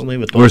constantly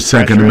with those or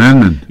Second pressures.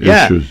 Amendment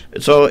Yeah, issues.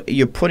 so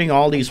you're putting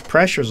all these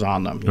pressures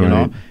on them. You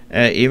know,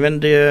 even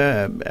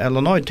the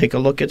Illinois. Take a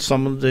look at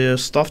some of the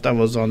stuff that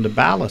was on the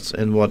ballots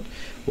and what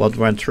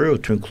went through,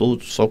 to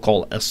include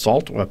so-called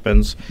assault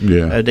weapons.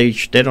 Yeah. They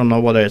don't know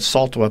what an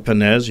assault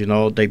weapon is. You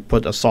know, they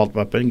put assault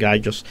weapon. Guy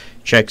just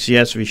checks,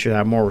 yes, we should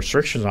have more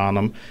restrictions on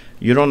them.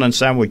 You don't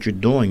understand what you're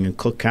doing in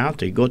Cook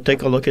County. Go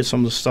take a look at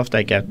some of the stuff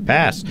that got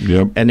passed.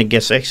 Yep. And it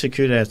gets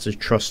executed at the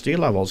trustee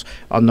levels.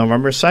 On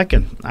November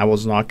 2nd, I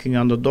was knocking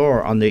on the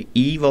door on the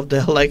eve of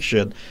the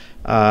election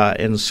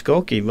in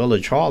Skokie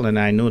Village Hall, and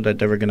I knew that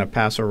they were going to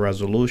pass a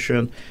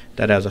resolution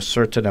that has a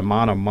certain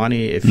amount of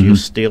money. If you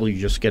steal, you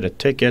just get a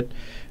ticket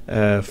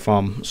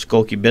from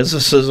Skokie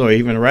businesses or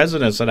even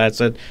residents. And I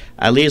said,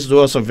 at least do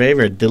us a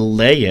favor,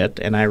 delay it.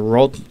 And I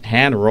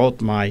hand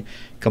wrote my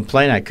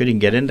complaint. I couldn't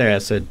get in there. I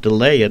said,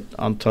 delay it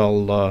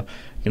until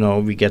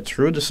we get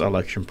through this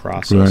election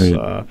process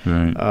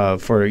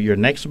for your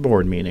next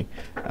board meeting,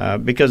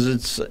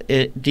 because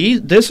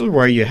this is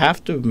where you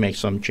have to make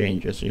some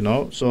changes.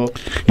 So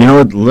you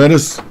know what? Let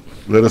us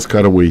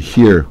cut away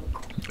here.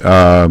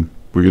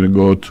 We're going to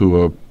go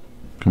to a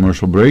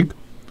commercial break,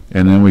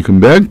 and then we come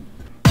back.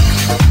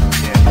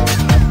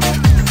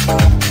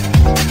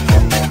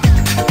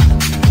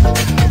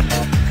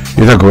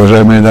 Итак,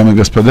 уважаемые дамы и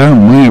господа,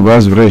 мы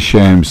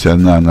возвращаемся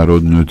на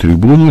Народную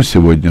трибуну.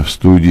 Сегодня в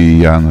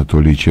студии я,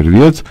 Анатолий,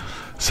 Червец.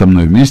 Со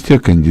мной вместе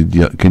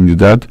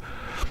кандидат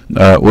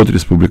от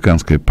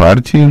Республиканской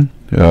партии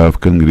в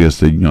Конгресс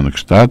Соединенных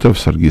Штатов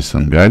Саргис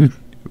Сангари.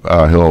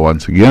 Hello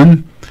once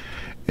again.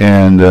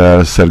 And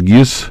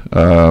Sargis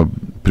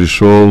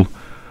пришел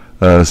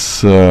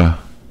с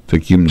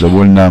таким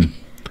довольно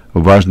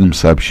важным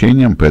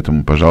сообщением,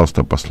 поэтому,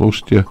 пожалуйста,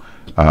 послушайте.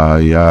 А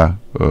я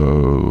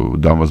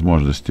дам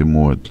возможность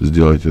ему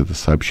сделать это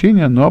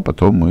сообщение, ну а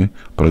потом мы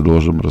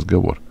продолжим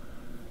разговор.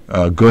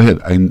 Go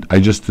ahead. I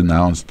just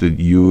announced that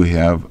you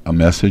have a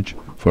message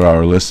for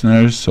our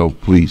listeners, so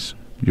please,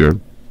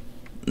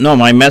 No,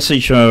 my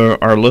message to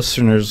our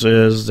listeners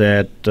is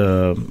that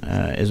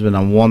it's been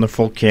a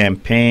wonderful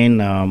campaign.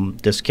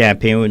 This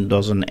campaign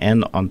doesn't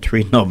end on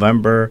 3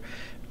 November.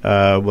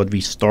 When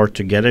we start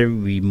together,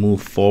 we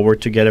move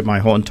forward together. My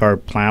whole entire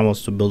plan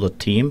was to build a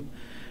team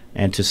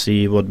and to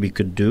see what we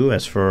could do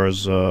as far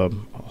as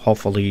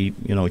hopefully,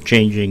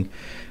 changing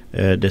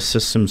the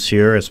systems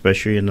here,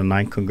 especially in the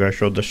 9th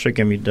Congressional District,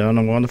 and we've done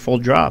a wonderful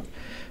job.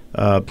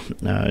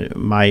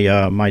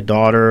 My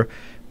daughter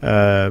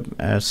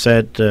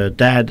said,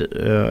 Dad,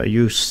 are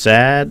you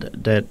sad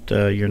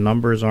that your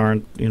numbers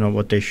aren't,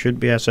 what they should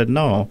be? I said,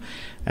 no.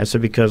 I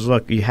said, because,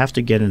 look, you have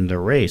to get in the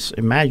race.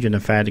 Imagine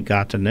if I had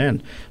gotten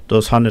in.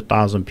 Those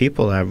 100,000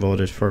 people that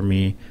voted for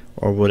me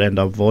or would end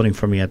up voting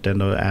for me at the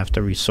end of,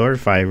 after we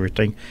certify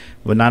everything,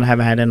 would not have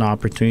had an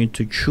opportunity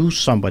to choose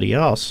somebody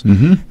else.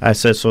 I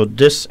said, so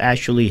this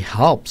actually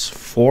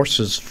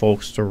forces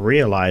folks to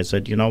realize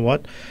that, you know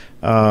what,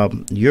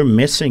 you're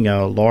missing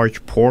a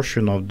large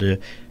portion of the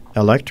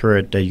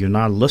electorate that you're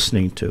not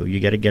listening to. You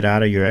got to get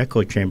out of your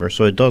echo chamber.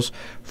 So it does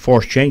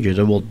force changes.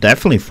 It will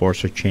definitely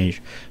force a change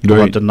to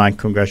what the 9th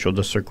Congressional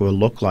District will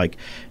look like.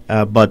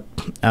 But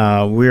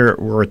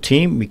we're a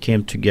team. We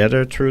came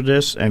together through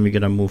this, and we're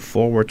going to move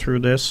forward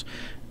through this,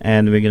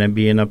 and we're going to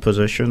be in a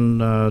position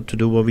to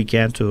do what we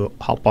can to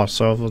help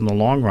ourselves in the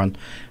long run.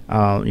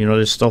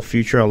 There's still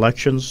future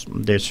elections.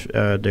 There's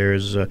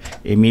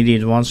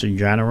immediate ones in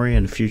January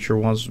and future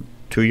ones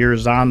 2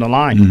 years down the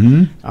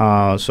line.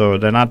 So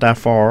they're not that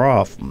far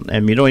off.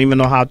 And we don't even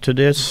know how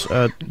this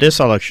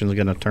election is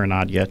going to turn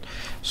out yet.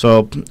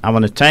 So I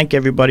want to thank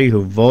everybody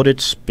who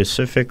voted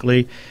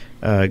specifically.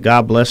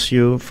 God bless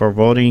you for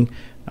voting.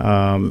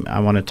 I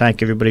want to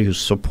thank everybody who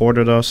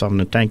supported us. I want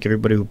to thank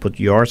everybody who put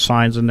yard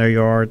signs in their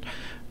yard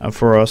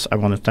for us. I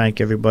want to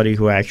thank everybody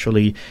who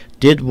actually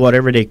did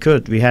whatever they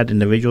could. We had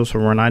individuals who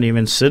were not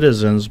even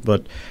citizens,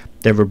 but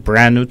they were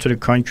brand new to the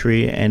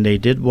country, and they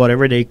did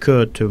whatever they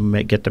could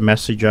to get the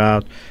message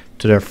out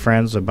to their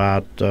friends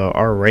about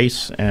our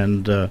race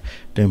and the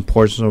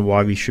importance of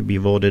why we should be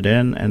voted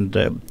in. And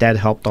that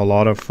helped a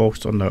lot of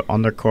folks on the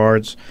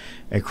undercards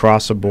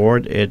across the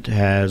board. It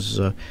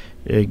has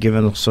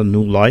given us a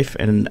new life,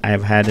 and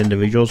I've had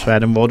individuals who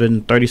hadn't voted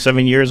in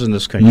 37 years in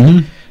this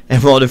country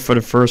and voted for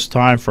the first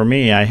time for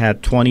me. I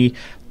had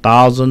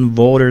 20,000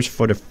 voters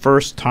for the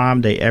first time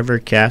they ever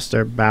cast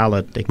their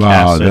ballot. They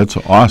cast that's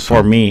awesome.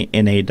 For me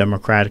in a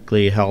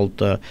democratically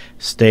held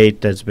state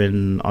that's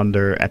been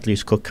under at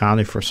least Cook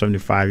County for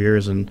 75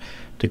 years in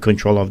the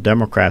control of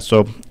Democrats.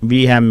 So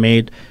we have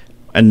made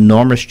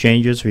enormous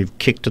changes. We've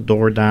kicked the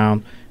door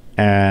down,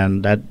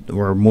 and that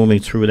we're moving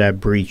through that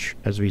breach,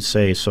 as we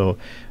say. So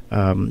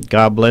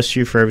God bless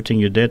you for everything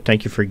you did.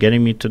 Thank you for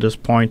getting me to this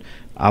point.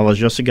 I was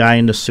just a guy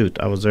in the suit.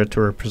 I was there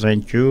to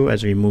represent you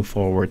as we move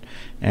forward,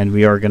 and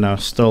we are going to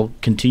still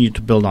continue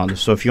to build on this.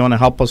 So if you want to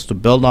help us to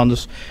build on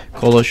this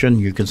coalition,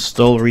 you can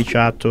still reach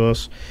out to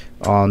us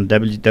on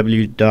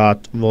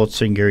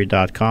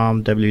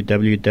www.votesangari.com,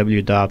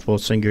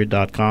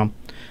 www.votesangari.com.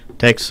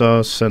 Text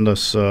us, send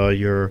us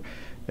your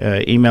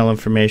email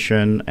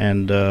information,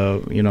 and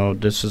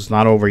this is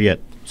not over yet.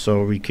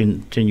 So we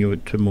continue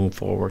to move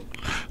forward.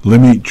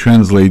 Let me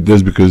translate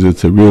this because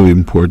it's a really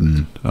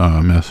important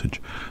message.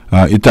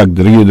 Итак,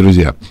 дорогие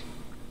друзья,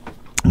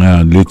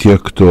 для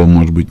тех, кто,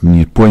 может быть,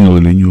 не понял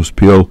или не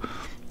успел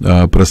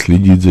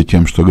проследить за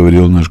тем, что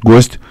говорил наш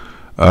гость,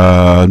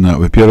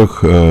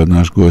 во-первых,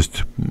 наш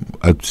гость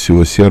от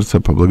всего сердца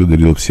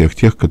поблагодарил всех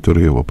тех,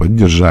 которые его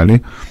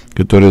поддержали,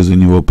 которые за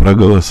него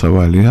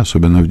проголосовали,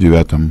 особенно в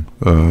 9-м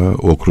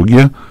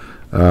округе,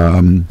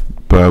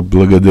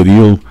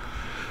 поблагодарил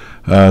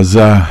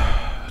за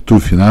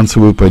ту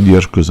финансовую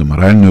поддержку, за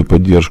моральную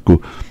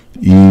поддержку.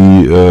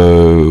 И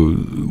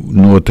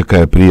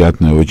такая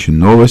приятная очень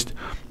новость.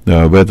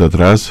 В этот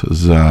раз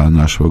за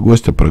нашего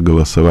гостя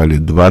проголосовали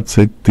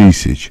 20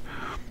 тысяч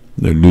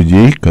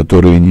людей,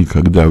 которые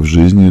никогда в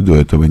жизни до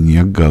этого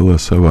не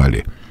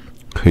голосовали.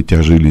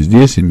 Хотя жили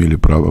здесь, имели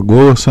право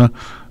голоса,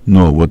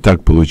 но вот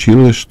так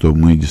получилось, что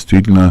мы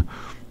действительно,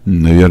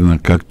 наверное,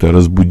 как-то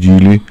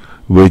разбудили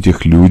в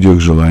этих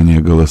людях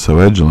желание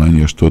голосовать,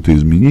 желание что-то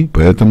изменить,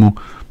 поэтому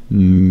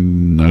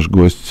наш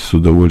гость с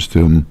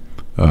удовольствием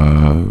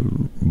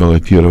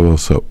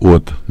баллотировался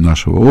от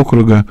нашего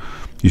округа.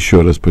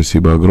 Еще раз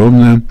спасибо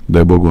огромное,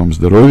 дай Бог вам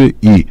здоровья,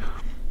 и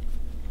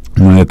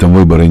на этом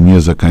выборы не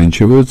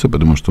заканчиваются,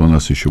 потому что у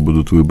нас еще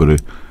будут выборы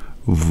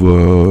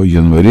в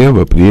январе, в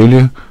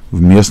апреле,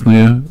 в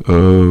местные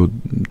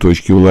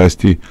точки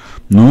власти,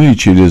 и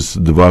через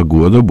 2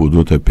 года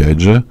будут опять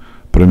же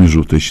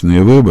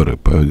промежуточные выборы.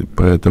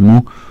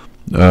 Поэтому,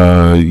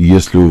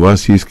 если у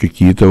вас есть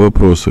какие-то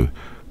вопросы,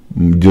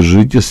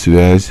 держите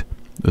связь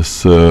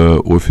с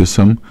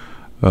офисом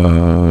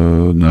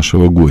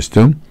нашего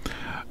гостя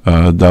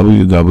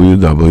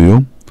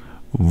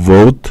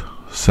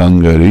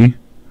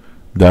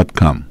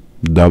www.votesangari.com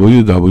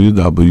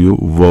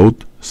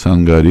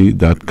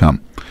www.votesangari.com.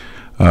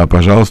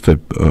 Пожалуйста,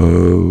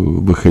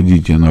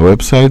 выходите на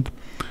веб-сайт,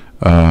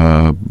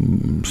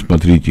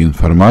 смотрите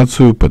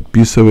информацию,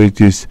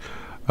 подписывайтесь,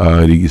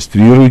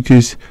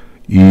 регистрируйтесь,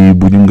 и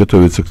будем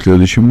готовиться к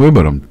следующим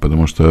выборам,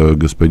 потому что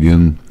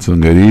господин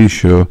Сангари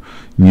еще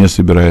не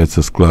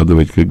собирается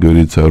складывать, как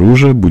говорится,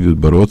 оружие, будет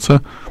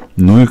бороться,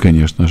 и,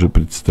 конечно же,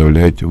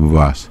 представлять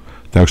вас.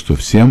 Так что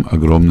всем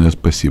огромное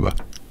спасибо.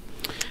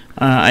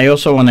 I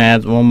also want to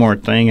add one more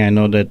thing. I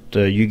know that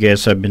you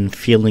guys have been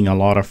fielding a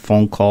lot of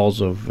phone calls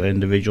of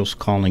individuals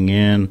calling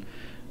in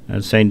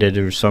and saying that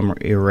there were some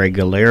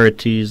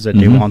irregularities that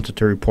they wanted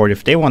to report.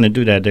 If they want to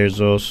do that,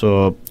 there's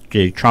also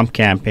the Trump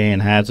campaign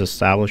has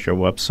established a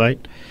website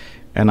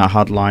and a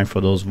hotline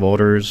for those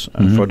voters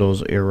and for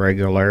those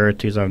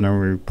irregularities of no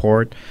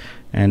report.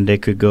 And they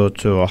could go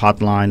to a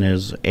hotline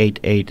is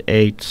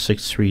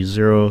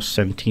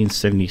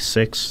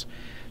 888-630-1776.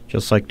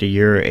 Just like the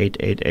year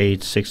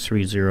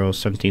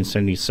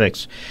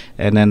 888-630-1776.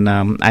 And then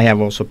I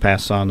have also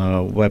passed on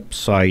a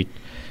website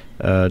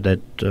that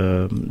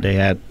they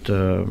had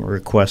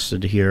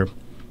requested here.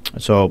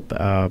 So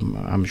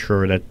I'm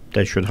sure that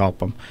should help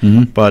them.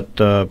 But,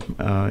 we'll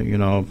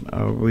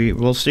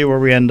see where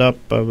we end up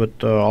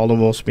with all the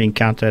votes being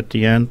counted at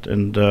the end.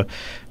 And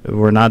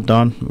we're not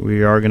done.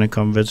 We are going to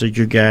come visit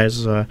you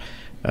guys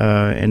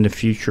in the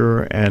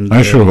future, and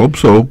I sure hope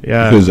so.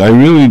 Yeah, because I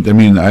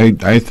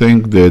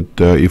think that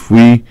if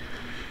we,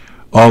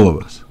 all of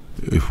us,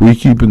 if we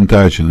keep in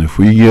touch and if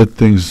we get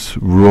things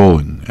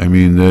rolling,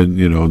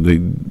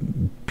 the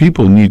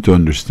people need to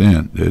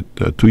understand that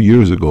 2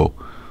 years ago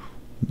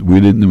we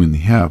didn't even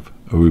have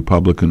a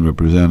Republican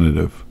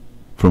representative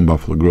from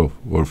Buffalo Grove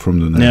or from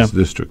the 9th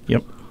district.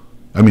 Yep.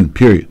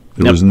 Period.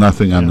 There was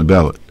nothing on the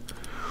ballot.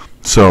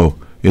 So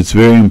it's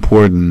very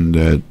important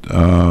that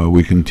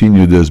we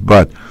continue this,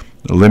 but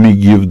let me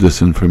give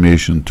this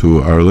information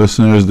to our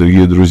listeners.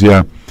 Дорогие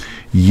друзья,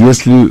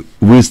 если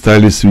вы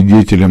стали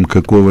свидетелем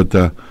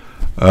какого-то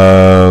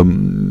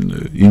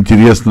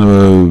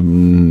интересного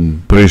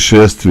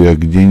происшествия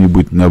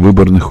где-нибудь на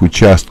выборных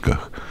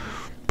участках,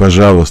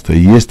 пожалуйста,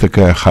 есть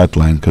такая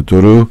hotline,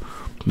 которую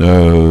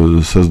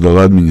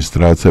создала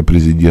администрация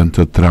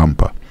президента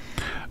Трампа.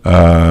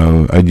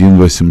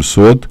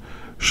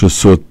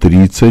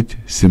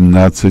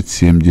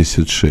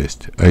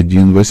 1-800-630-1776.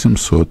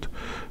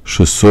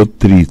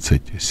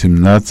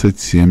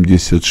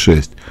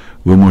 1-800-630-1776.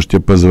 Вы можете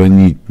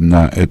позвонить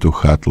на эту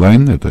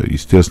hotline, это,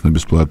 естественно,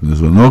 бесплатный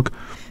звонок,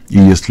 и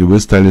если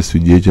вы стали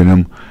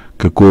свидетелем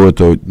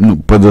какого-то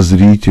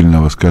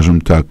подозрительного,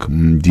 скажем так,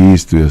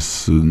 действия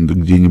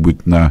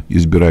где-нибудь на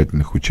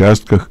избирательных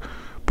участках,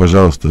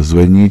 пожалуйста,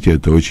 звоните,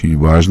 это очень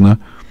важно,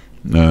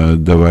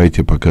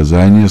 давайте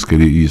показания,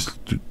 скорее,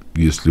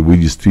 если вы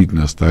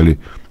действительно стали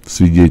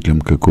свидетелем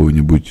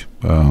какого-нибудь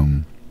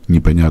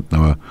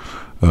непонятного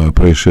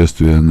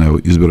происшествия на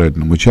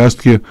избирательном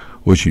участке,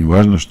 очень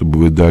важно, чтобы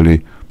вы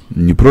дали,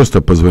 не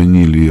просто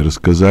позвонили и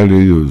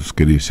рассказали,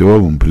 скорее всего,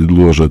 вам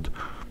предложат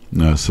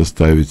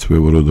составить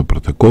своего рода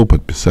протокол,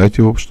 подписать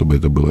его, чтобы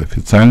это было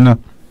официально.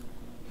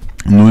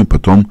 И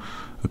потом,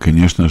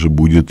 конечно же,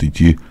 будет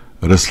идти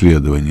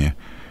расследование.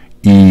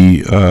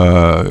 И,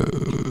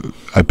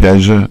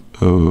 опять же,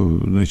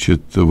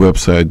 значит,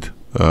 веб-сайт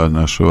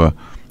нашего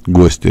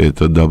гостя,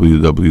 это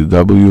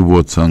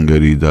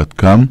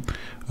www.votsangari.com.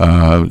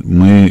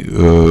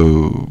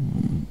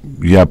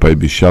 Я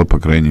пообещал, по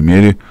крайней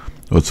мере,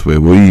 от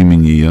своего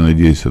имени, я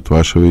надеюсь, от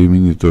вашего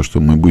имени, то, что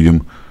мы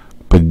будем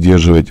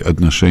поддерживать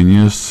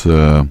отношения с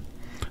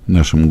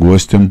нашим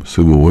гостем, с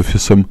его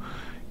офисом,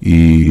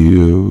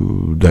 и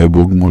дай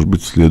бог, может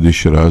быть, в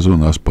следующий раз у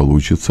нас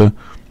получится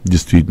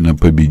действительно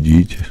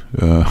победить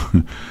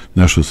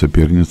нашу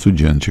соперницу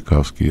Джен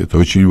Чайковский. Это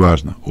очень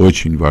важно,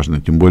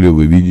 тем более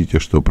вы видите,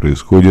 что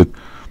происходит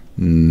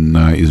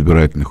на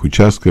избирательных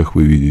участках,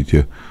 вы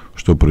видите,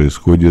 что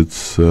происходит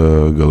с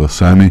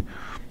голосами,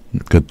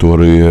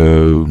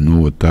 которые,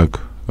 ну, вот так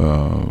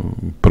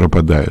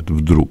пропадают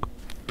вдруг.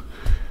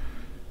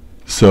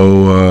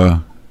 So,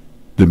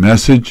 the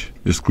message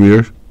is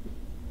clear.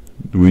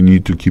 We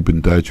need to keep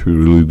in touch, we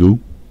really do.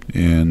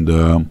 And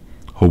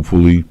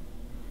hopefully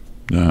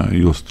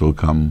you'll still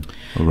come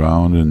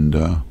around and...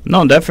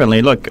 No,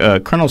 definitely. Look,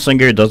 Colonel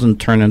Sangari doesn't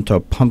turn into a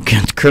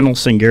pumpkin. Colonel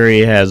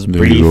Sangari has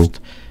briefed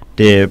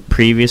the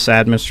previous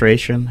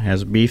administration,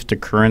 has briefed the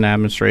current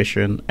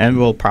administration, and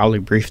will probably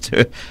brief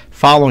the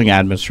following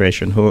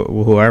administration,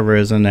 whoever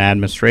is in the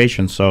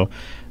administration. So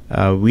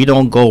we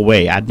don't go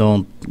away. I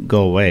don't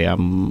go away.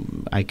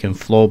 I can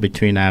flow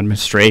between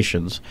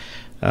administrations.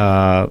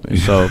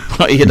 So,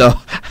 you know.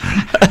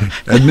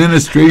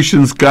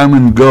 Administrations come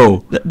and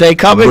go. They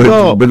come and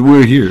go. But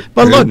we're here.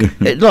 But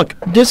look,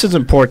 this is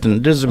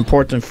important. This is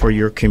important for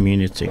your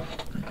community.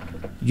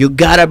 You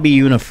gotta be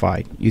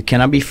unified. You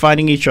cannot be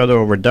fighting each other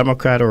over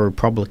Democrat or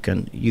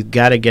Republican. You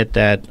gotta get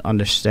that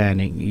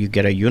understanding. You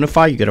gotta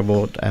unify. You gotta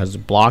vote as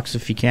blocks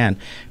if you can,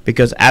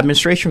 because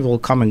administration will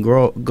come and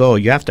go.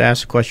 You have to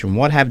ask the question: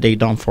 what have they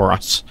done for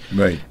us?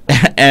 Right.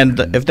 And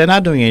if they're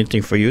not doing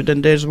anything for you,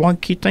 then there's one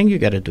key thing you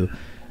gotta do.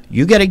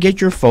 You gotta get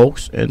your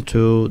folks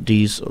into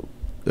these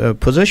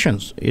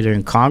positions, either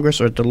in Congress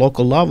or at the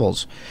local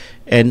levels,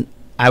 and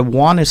I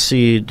want to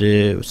see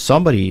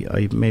somebody,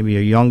 maybe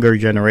a younger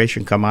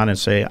generation, come on and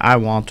say, I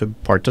want to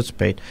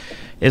participate.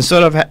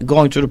 Instead of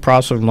going through the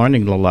process of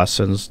learning the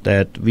lessons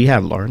that we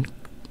have learned,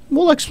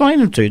 we'll explain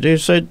them to you. They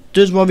say,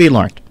 this is what we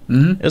learned.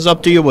 Mm-hmm. It's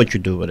up to you what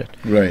you do with it.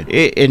 Right.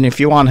 And if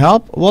you want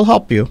help, we'll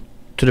help you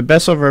to the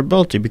best of our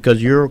ability,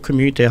 because your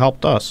community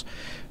helped us.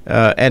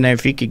 And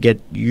if you could get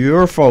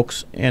your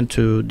folks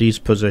into these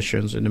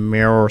positions, in the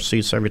mayoral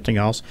seats, everything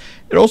else,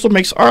 it also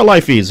makes our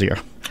life easier.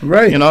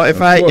 Right. You know,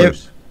 if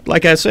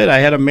like I said, I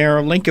had a mayor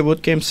of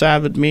Lincolnwood came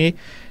sat with me.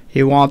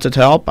 He wanted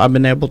help. I've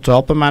been able to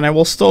help him, and I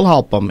will still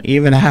help him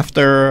even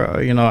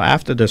after,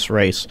 after this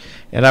race.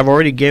 And I've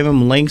already given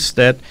him links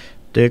that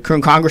the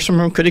current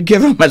congressman could have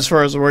given him, as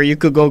far as where you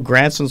could go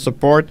grants and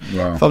support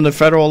from the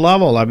federal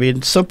level. I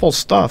mean, simple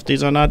stuff.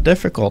 These are not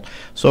difficult.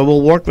 So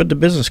we'll work with the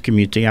business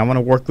community. I want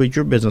to work with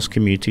your business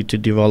community to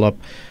develop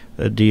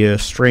the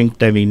strength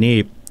that we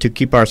need to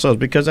keep ourselves.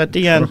 Because at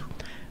the end,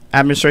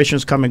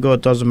 administrations come and go.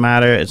 It doesn't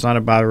matter. It's not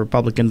about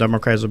Republican,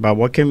 Democrat. It's about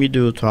what can we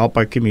do to help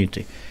our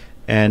community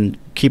and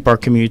keep our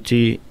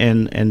community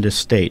in this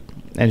state.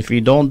 And if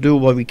we don't do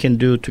what we can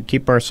do to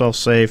keep ourselves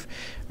safe,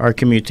 our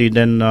community,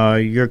 then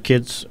your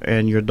kids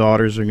and your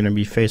daughters are going to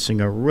be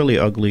facing a really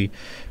ugly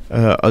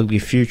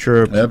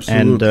future.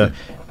 Absolutely.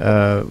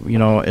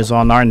 And, is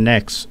on our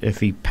necks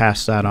if we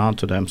pass that on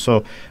to them.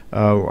 So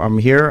I'm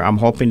here. I'm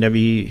hoping that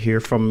we hear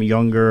from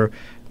younger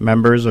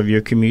members of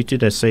your community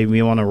that say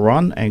we want to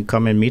run and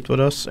come and meet with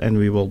us, and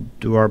we will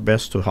do our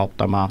best to help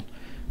them out.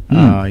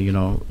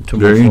 To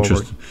very move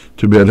interesting. forward.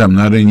 Too bad I'm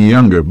not any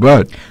younger,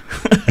 but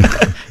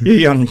You're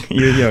young.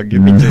 You're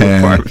me too,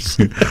 of course.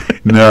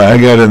 No,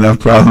 I got enough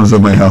problems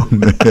of my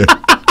own.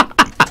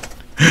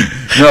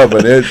 No,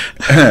 but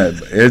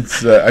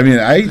it's.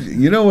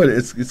 You know what?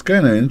 It's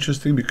kind of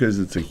interesting because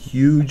it's a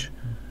huge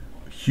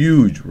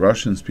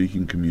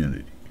Russian-speaking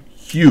community.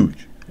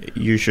 Huge.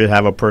 You should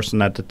have a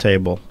person at the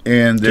table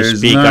and to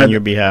speak on your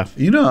behalf.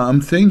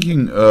 I'm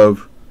thinking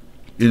of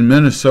in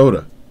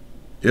Minnesota,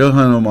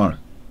 Ilhan Omar,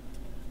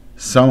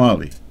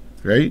 Somali,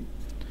 right?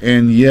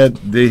 And yet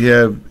they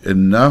have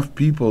enough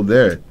people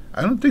there.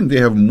 I don't think they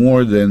have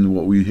more than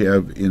what we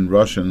have in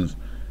Russians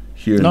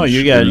here. No,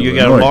 you got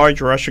a large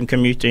Russian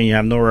community and you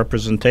have no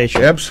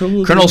representation.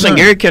 Absolutely. Colonel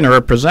Sangari can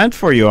represent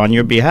for you on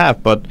your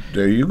behalf, but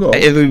there you go.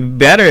 It would be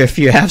better if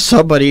you have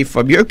somebody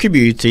from your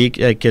community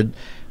that could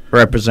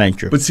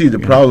represent you. But see, the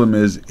problem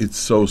is it's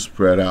so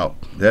spread out.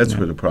 That's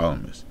where the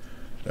problem is.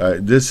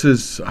 This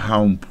is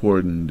how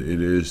important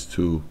it is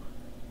to,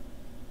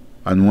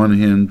 on one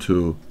hand,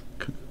 to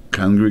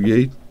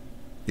congregate.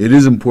 It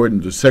is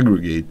important to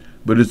segregate,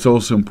 but it's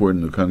also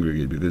important to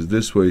congregate, because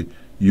this way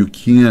you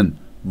can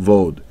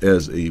vote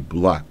as a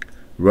block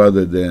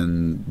rather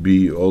than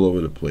be all over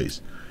the place.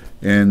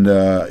 And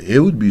it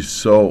would be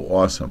so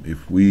awesome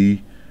if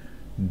we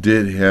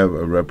did have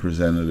a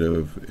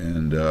representative.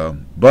 And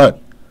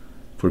but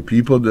for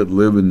people that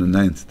live in the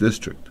 9th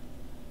District,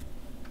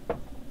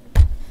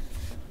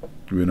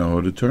 we know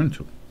who to turn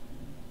to.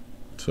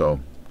 So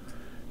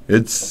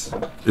it's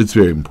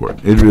very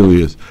important. It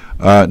really is.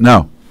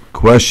 Now,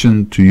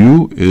 question to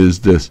you is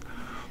this.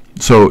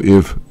 So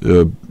if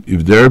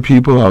there are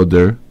people out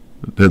there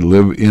that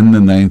live in the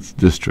 9th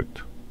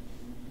district,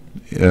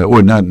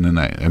 or not in the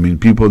 9th, I mean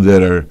people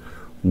that are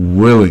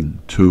willing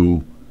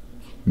to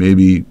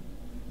maybe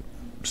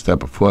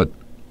step a foot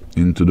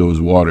into those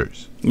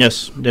waters.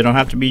 Yes, they don't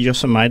have to be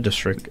just in my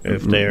district.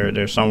 If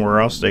they're somewhere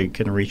else, they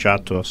can reach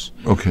out to us.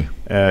 Okay.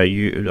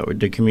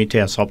 The community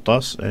has helped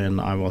us, and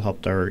I will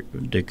help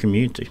the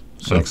community.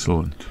 So,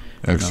 excellent.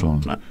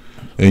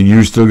 And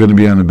you're still going to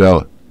be on the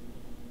ballot?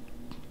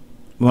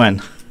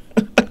 When?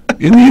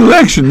 In the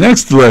election,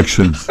 next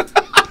elections.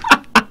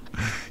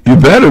 You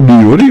better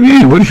be. What do you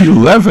mean? What are you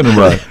laughing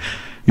about?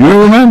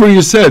 You remember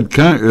you said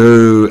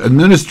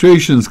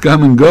administrations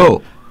come and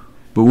go,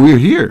 but we're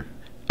here.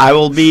 I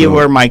will be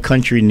where my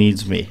country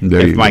needs me.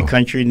 If my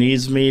country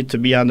needs me to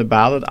be on the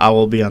ballot, I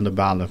will be on the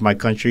ballot. If my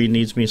country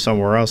needs me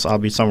somewhere else, I'll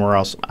be somewhere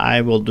else.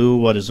 I will do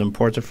what is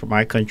important for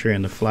my country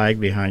and the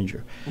flag behind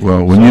you.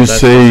 Well, when you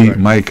say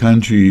my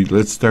country,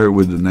 let's start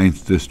with the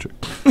 9th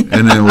district,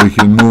 and then we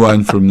can move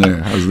on from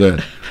there. How's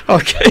that?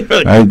 Okay.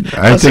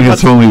 I think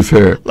it's only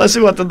fair. Let's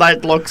see what the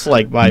night looks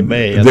like by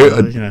May.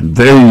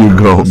 There you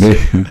go.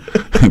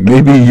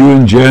 Maybe you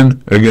and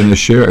Jen are going to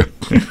share.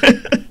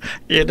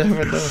 You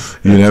never know.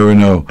 You never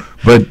know.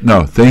 But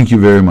no, thank you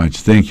very much.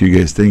 Thank you,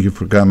 guys. Thank you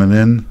for coming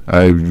in.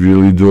 I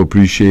really do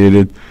appreciate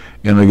it.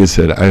 And like I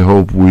said, I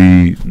hope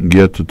we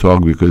get to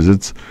talk because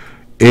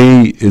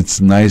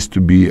it's nice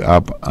to be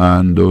up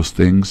on those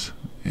things.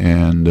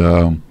 And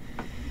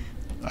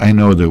I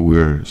know that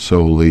we're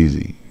so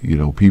lazy. You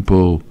know,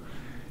 people,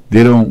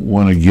 they don't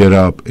want to get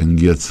up and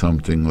get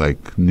something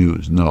like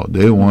news. No,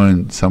 they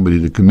want somebody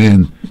to come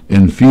in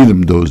and feed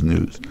them those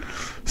news.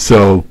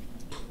 So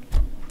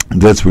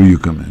that's where you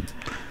come in.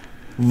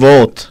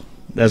 Vote.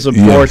 That's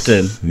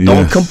important. Yes.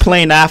 Don't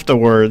complain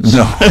afterwards.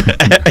 No.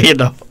 You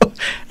know.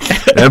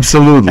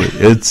 Absolutely.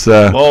 It's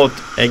vote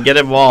and get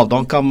involved.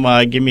 Don't come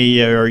give me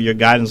your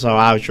guidance on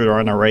how I should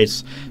run a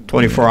race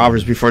 24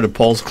 hours before the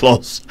polls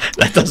close.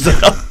 That doesn't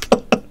help.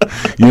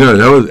 You know,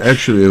 that was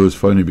actually, it was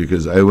funny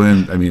because I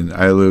live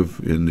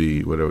in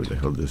the, whatever the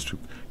hell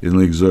district, in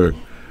Lake Zurich,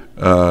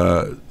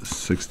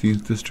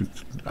 16th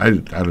district. I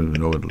don't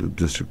even know what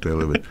district I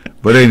live in.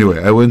 But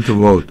anyway, I went to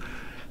vote,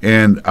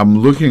 and I'm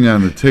looking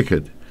on the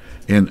ticket,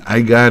 and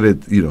I got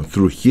it,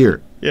 through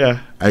here. Yeah.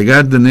 I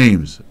got the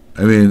names.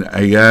 I mean,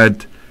 I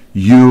got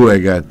you, I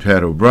got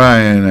Pat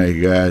O'Brien, I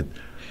got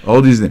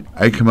all these names.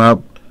 I come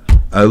up,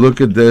 I look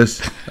at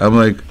this, I'm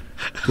like,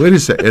 wait a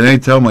second. And I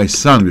tell my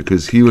son,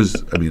 because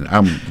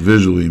I'm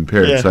visually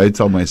impaired, so I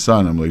tell my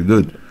son, I'm like,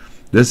 dude,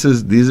 these are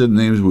the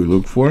names we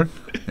look for,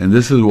 and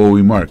this is what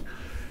we mark.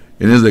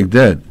 And he's like,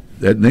 Dad,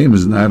 that name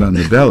is not on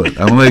the ballot.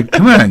 I'm like,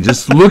 come on,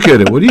 just look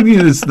at it. What do you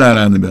mean it's not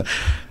on the ballot?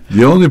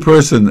 The only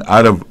person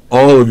out of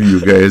all of you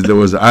guys that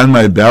was on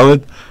my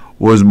ballot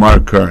was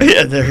Mark Curran.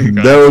 Yeah, there you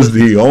go. That was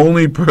the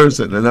only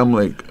person. And I'm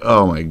like,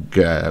 oh, my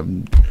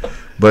God.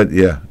 But,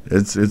 yeah,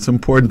 it's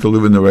important to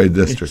live in the right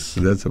district. So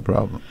that's a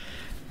problem.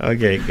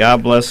 Okay,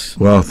 God bless.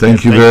 Well,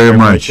 thank you very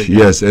much.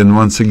 Yes, and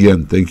once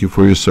again, thank you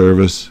for your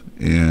service,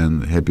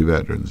 and happy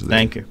Veterans Day.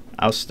 Thank you.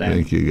 Outstanding.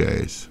 Thank you,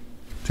 guys.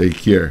 Take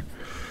care.